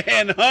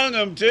 And hung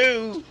them,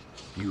 too.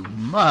 You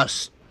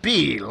must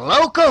be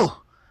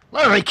loco.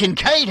 Larry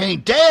Kincaid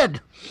ain't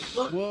dead.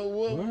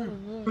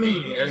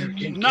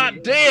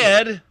 Not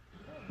dead.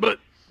 But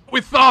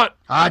we thought...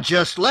 I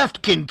just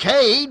left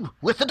Kincaid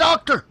with the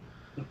doctor.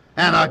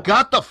 And I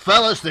got the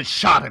fellas that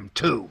shot him,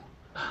 too.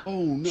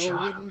 Oh,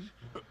 no.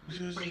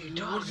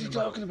 What's he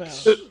talking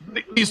about?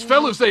 These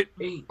fellas ate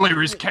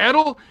Larry's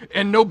cattle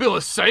and no bill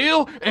of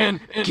sale and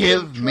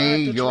Give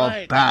me your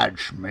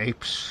badge,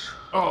 Mapes.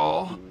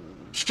 Oh,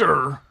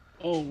 sure.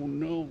 Oh,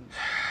 no.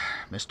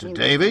 Mr.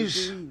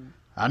 Davies,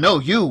 I know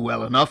you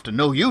well enough to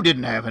know you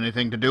didn't have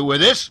anything to do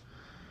with this.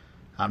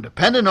 I'm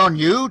depending on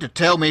you to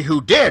tell me who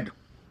did.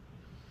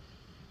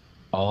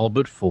 All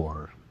but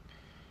 4.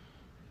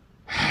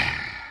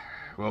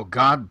 Well,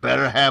 God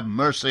better have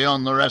mercy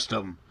on the rest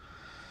of them,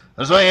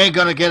 as they ain't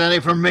gonna get any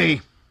from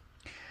me.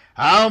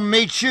 I'll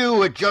meet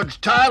you at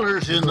Judge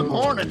Tyler's in the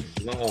morning.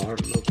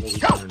 Lord, look what we've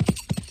done.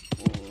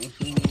 What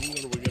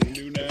are we gonna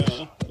do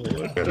now?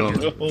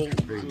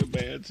 It's a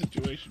bad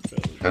situation,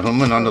 fellas.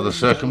 Gentlemen, under the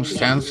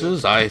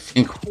circumstances, I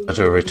think we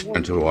better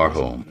return to our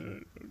home.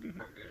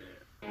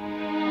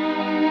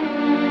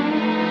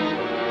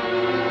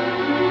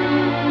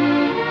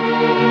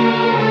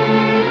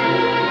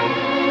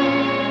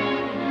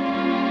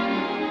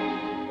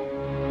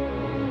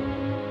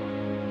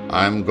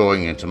 I'm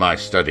going into my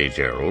study,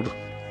 Gerald.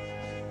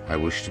 I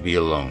wish to be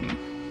alone.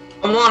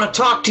 I want to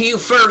talk to you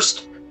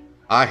first.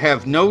 I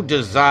have no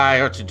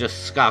desire to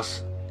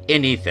discuss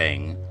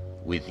anything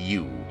with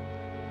you.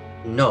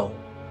 No,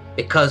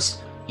 because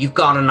you've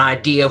got an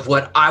idea of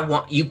what I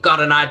want. You've got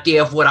an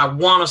idea of what I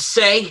want to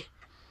say.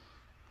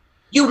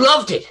 You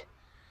loved it,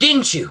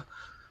 didn't you?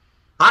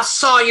 I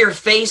saw your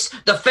face,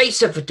 the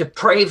face of a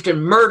depraved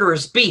and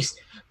murderous beast.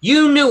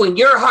 You knew in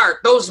your heart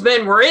those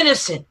men were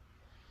innocent,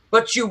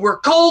 but you were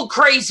cold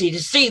crazy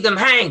to see them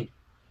hanged.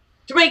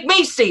 To make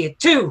me see it,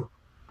 too.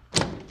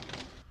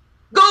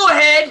 Go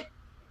ahead.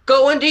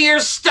 Go into your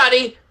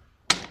study.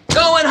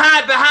 Go and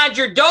hide behind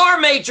your door,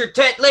 Major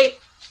Tetley.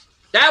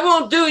 That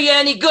won't do you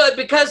any good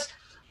because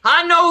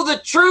I know the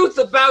truth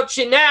about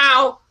you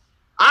now.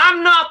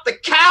 I'm not the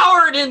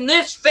coward in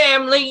this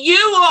family. You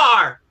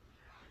are.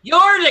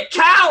 You're the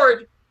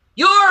coward.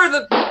 You're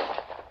the...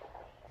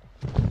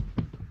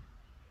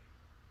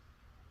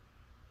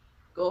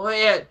 Go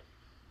ahead.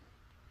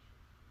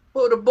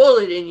 Put a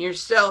bullet in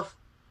yourself.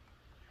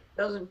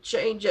 Doesn't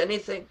change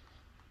anything.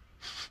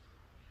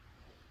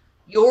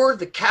 You're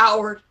the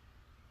coward.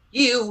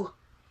 You.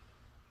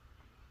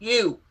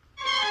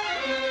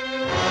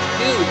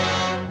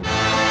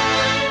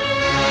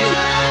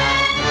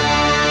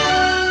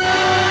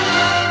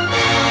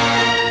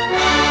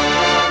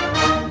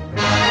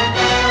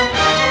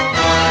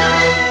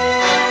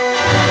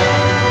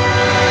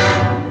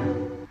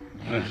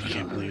 I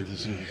can't believe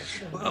this is.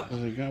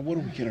 God, what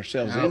do we get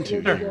ourselves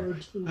into?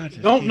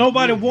 Don't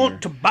nobody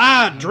want to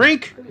buy a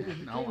drink?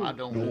 No, I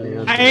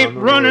don't. I ain't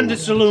running the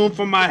saloon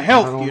for my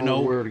health, you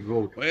know. Where to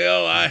go?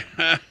 Well,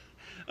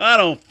 I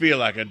don't feel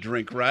like a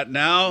drink right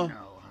now.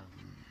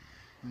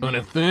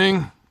 Funny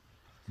thing,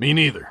 me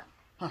neither.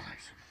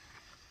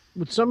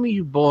 Would some of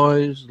you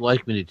boys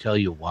like me to tell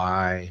you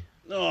why?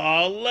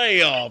 Oh,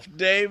 lay off,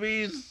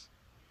 Davies.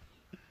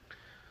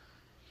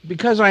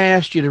 Because I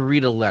asked you to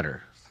read a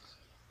letter,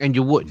 and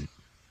you wouldn't.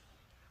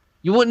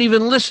 You wouldn't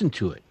even listen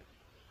to it.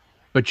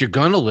 But you're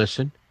going to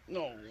listen.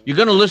 No. You're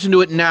going to listen to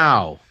it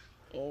now.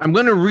 I'm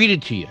going to read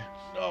it to you.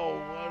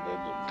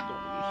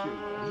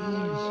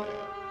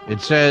 It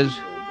says,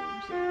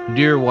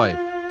 Dear wife,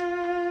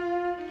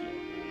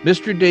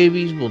 Mr.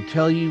 Davies will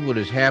tell you what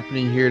is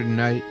happening here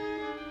tonight.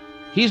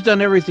 He's done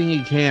everything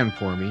he can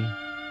for me.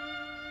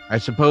 I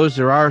suppose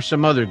there are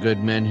some other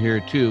good men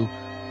here too,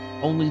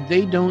 only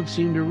they don't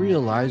seem to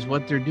realize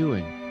what they're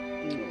doing.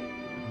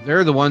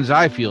 They're the ones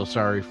I feel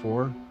sorry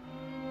for.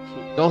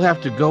 They'll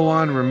have to go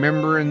on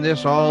remembering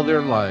this all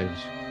their lives.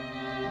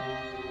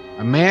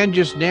 A man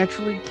just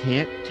naturally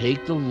can't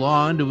take the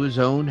law into his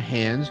own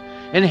hands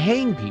and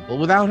hang people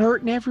without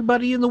hurting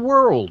everybody in the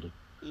world.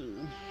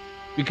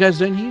 Because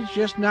then he's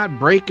just not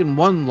breaking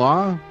one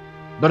law,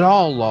 but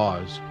all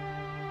laws.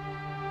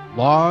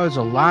 Law is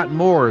a lot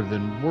more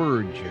than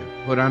words you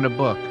put on a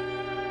book,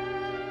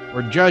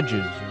 or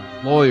judges,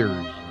 or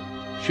lawyers,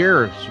 or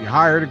sheriffs you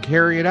hire to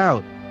carry it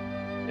out.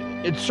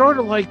 It's sort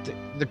of like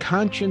the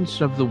conscience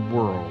of the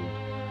world.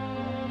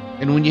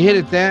 And when you hit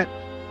it that,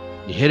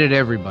 you hit it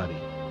everybody.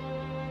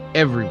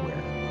 Everywhere.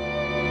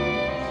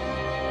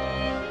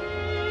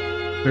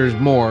 There's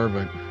more,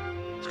 but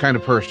it's kind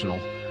of personal.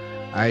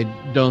 I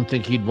don't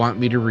think he'd want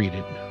me to read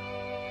it.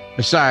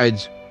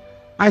 Besides,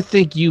 I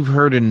think you've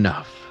heard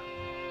enough.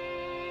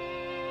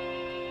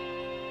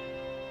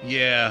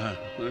 Yeah,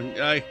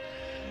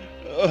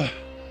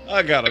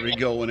 I gotta be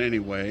going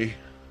anyway.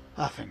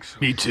 I think so.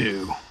 Me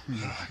too.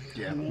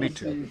 Yeah, me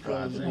too.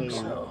 I think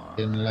so.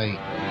 Getting late.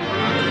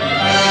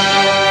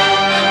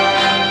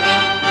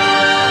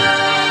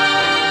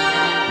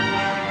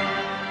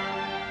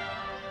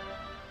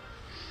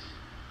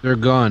 They're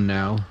gone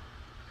now.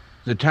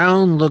 The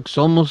town looks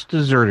almost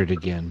deserted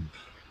again.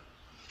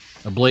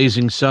 A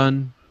blazing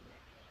sun,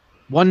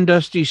 one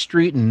dusty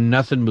street and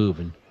nothing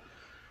moving.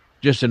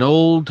 Just an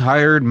old,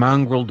 tired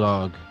mongrel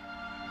dog.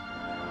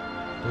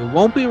 It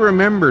won't be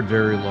remembered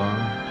very long.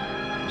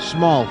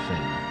 Small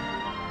thing.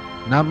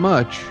 Not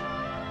much.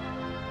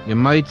 You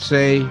might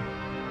say,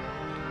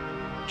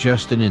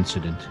 just an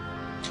incident.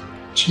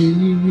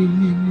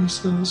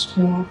 Jesus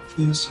walked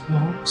this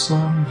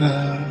lonesome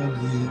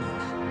valley.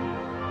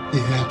 He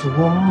had to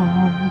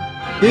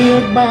walk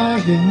it by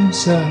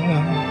himself.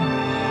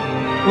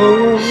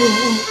 Oh.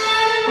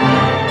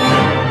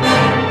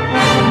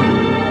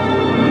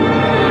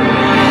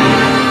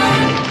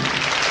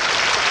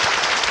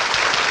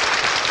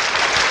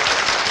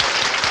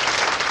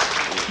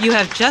 You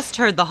have just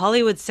heard the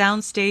Hollywood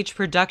Soundstage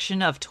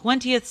production of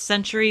 20th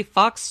Century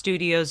Fox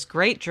Studios'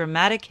 great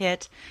dramatic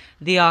hit,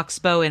 The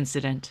Oxbow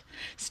Incident,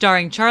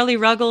 starring Charlie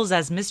Ruggles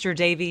as Mr.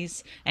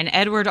 Davies and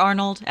Edward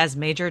Arnold as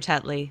Major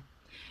Tetley.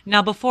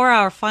 Now, before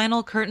our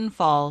final curtain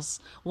falls,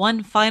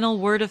 one final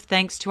word of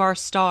thanks to our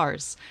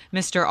stars,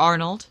 Mr.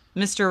 Arnold,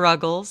 Mr.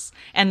 Ruggles,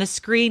 and the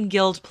Screen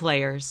Guild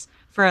players,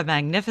 for a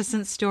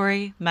magnificent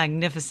story,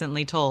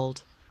 magnificently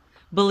told.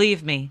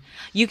 Believe me,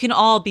 you can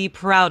all be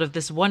proud of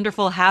this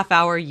wonderful half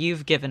hour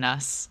you've given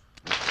us.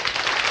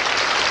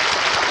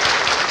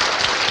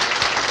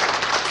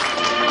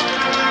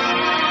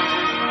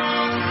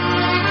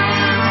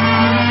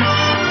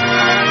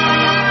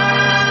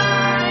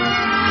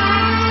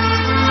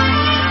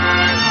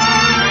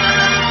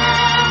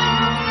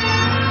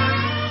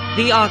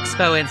 The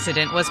Oxbow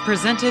Incident was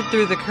presented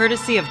through the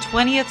courtesy of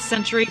 20th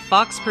Century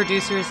Fox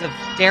producers of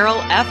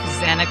Daryl F.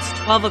 Zanuck's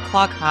 12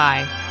 O'Clock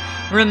High.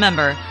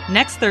 Remember,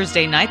 next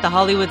Thursday night, the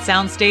Hollywood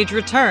Soundstage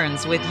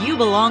returns with You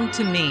Belong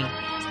to Me,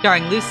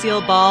 starring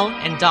Lucille Ball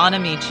and Don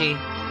Amici.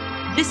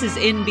 This is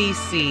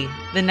NBC,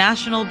 the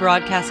National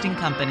Broadcasting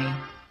Company.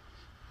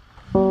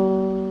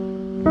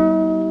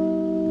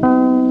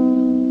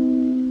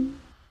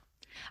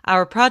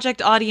 Our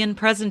Project Audion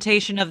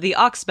presentation of the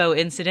Oxbow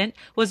incident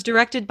was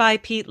directed by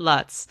Pete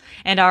Lutz,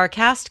 and our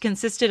cast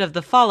consisted of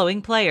the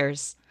following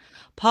players: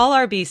 Paul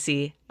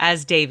Arbisi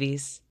as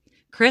Davies,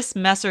 Chris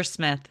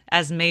Messersmith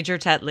as Major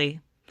Tetley,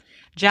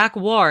 Jack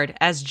Ward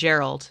as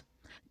Gerald,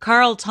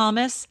 Carl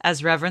Thomas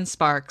as Reverend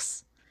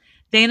Sparks,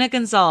 Dana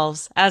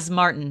Gonzalez as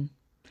Martin,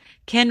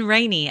 Ken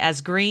Rainey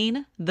as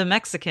Green, the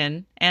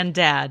Mexican, and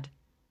Dad,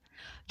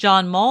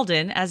 John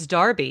Malden as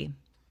Darby,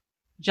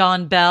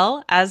 John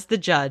Bell as the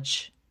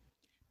Judge,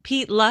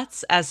 Pete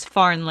Lutz as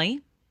Farnley,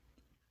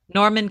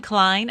 Norman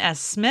Klein as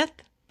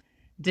Smith,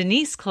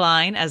 Denise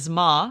Klein as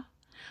Ma,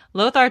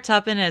 Lothar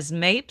Tuppen as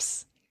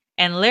Mapes,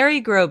 and Larry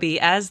Groby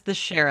as the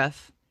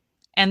Sheriff.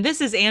 And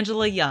this is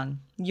Angela Young,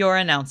 your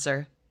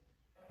announcer.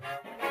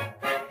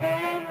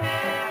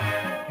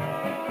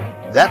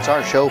 That's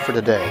our show for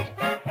today.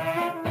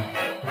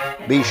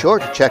 Be sure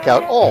to check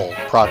out all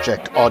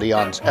Project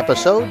Audion's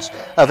episodes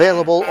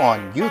available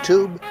on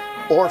YouTube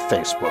or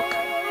Facebook.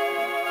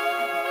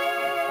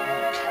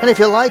 And if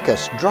you like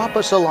us, drop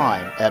us a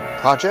line at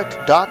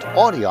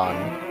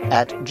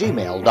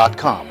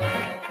project.audion@gmail.com.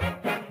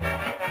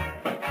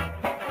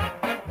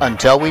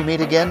 Until we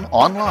meet again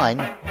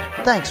online,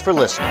 thanks for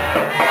listening.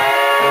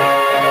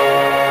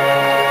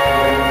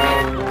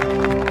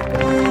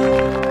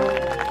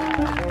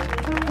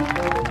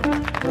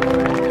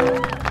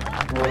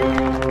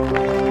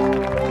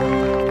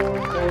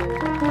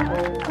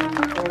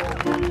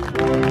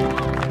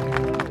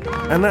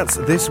 And that's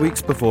this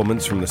week's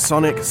performance from the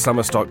Sonic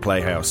Summerstock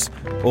Playhouse.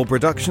 All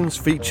productions,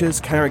 features,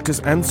 characters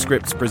and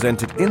scripts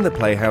presented in the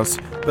Playhouse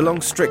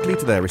belong strictly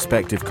to their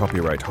respective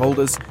copyright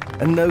holders,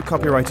 and no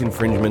copyright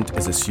infringement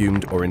is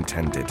assumed or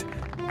intended.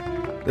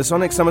 The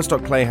Sonic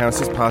Summerstock Playhouse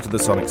is part of the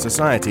Sonic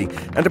Society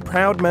and a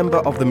proud member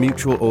of the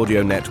Mutual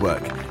Audio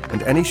Network,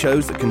 and any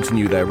shows that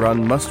continue their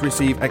run must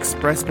receive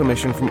express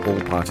permission from all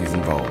parties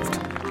involved.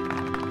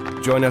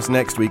 Join us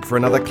next week for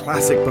another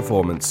classic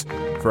performance.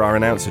 For our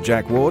announcer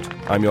Jack Ward,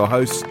 I'm your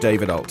host,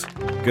 David Alt.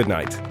 Good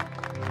night.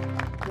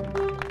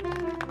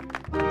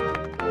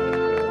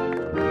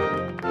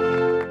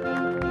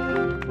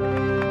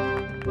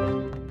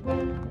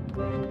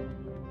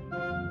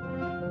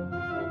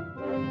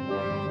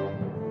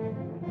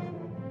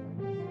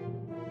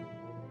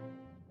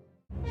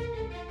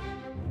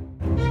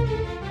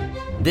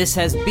 This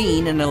has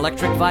been an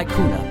Electric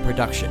Vicuna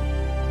production.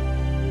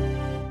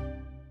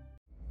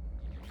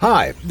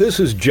 Hi, this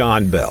is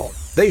John Bell.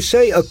 They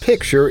say a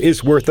picture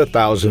is worth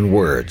 1,000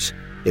 words.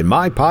 In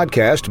my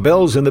podcast,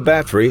 Bells in the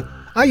Battery,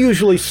 I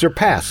usually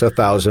surpass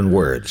 1,000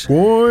 words.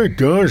 Boy,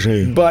 does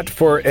he. But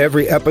for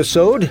every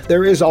episode,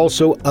 there is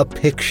also a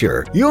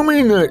picture. You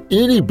mean that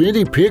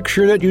itty-bitty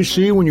picture that you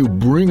see when you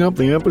bring up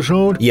the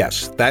episode?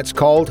 Yes, that's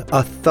called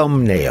a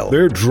thumbnail.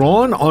 They're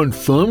drawn on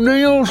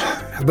thumbnails?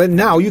 But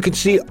now you can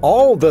see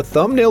all the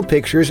thumbnail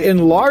pictures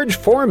in large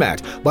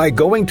format by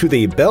going to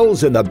the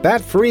Bells in the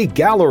Bat-Free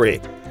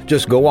gallery.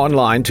 Just go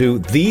online to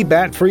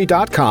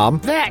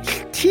thebatfree.com. That's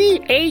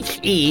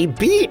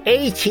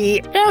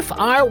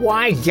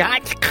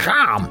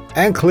TheBatfree.com.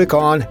 And click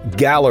on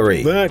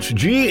Gallery. That's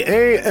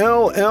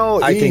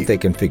Gally. I think they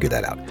can figure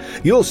that out.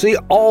 You'll see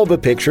all the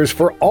pictures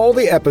for all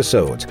the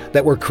episodes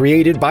that were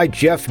created by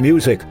Jeff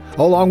Music,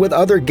 along with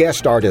other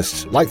guest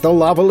artists like the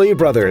Lavalley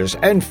Brothers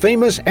and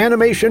famous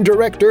animation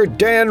director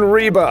Dan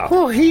Reba.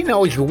 Oh, he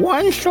knows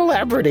one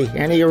celebrity,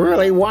 and he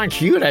really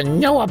wants you to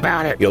know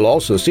about it. You'll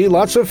also see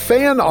lots of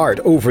fan art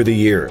over the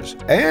years,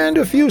 and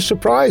a few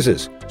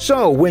surprises.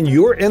 So when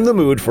you're in the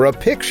mood for a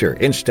picture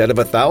instead of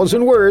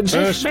 1,000 words,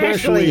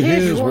 especially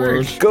his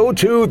words, go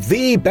to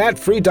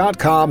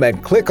thebatfree.com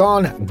and click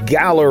on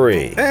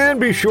Gallery. And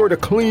be sure to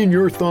clean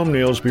your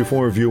thumbnails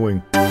before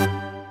viewing.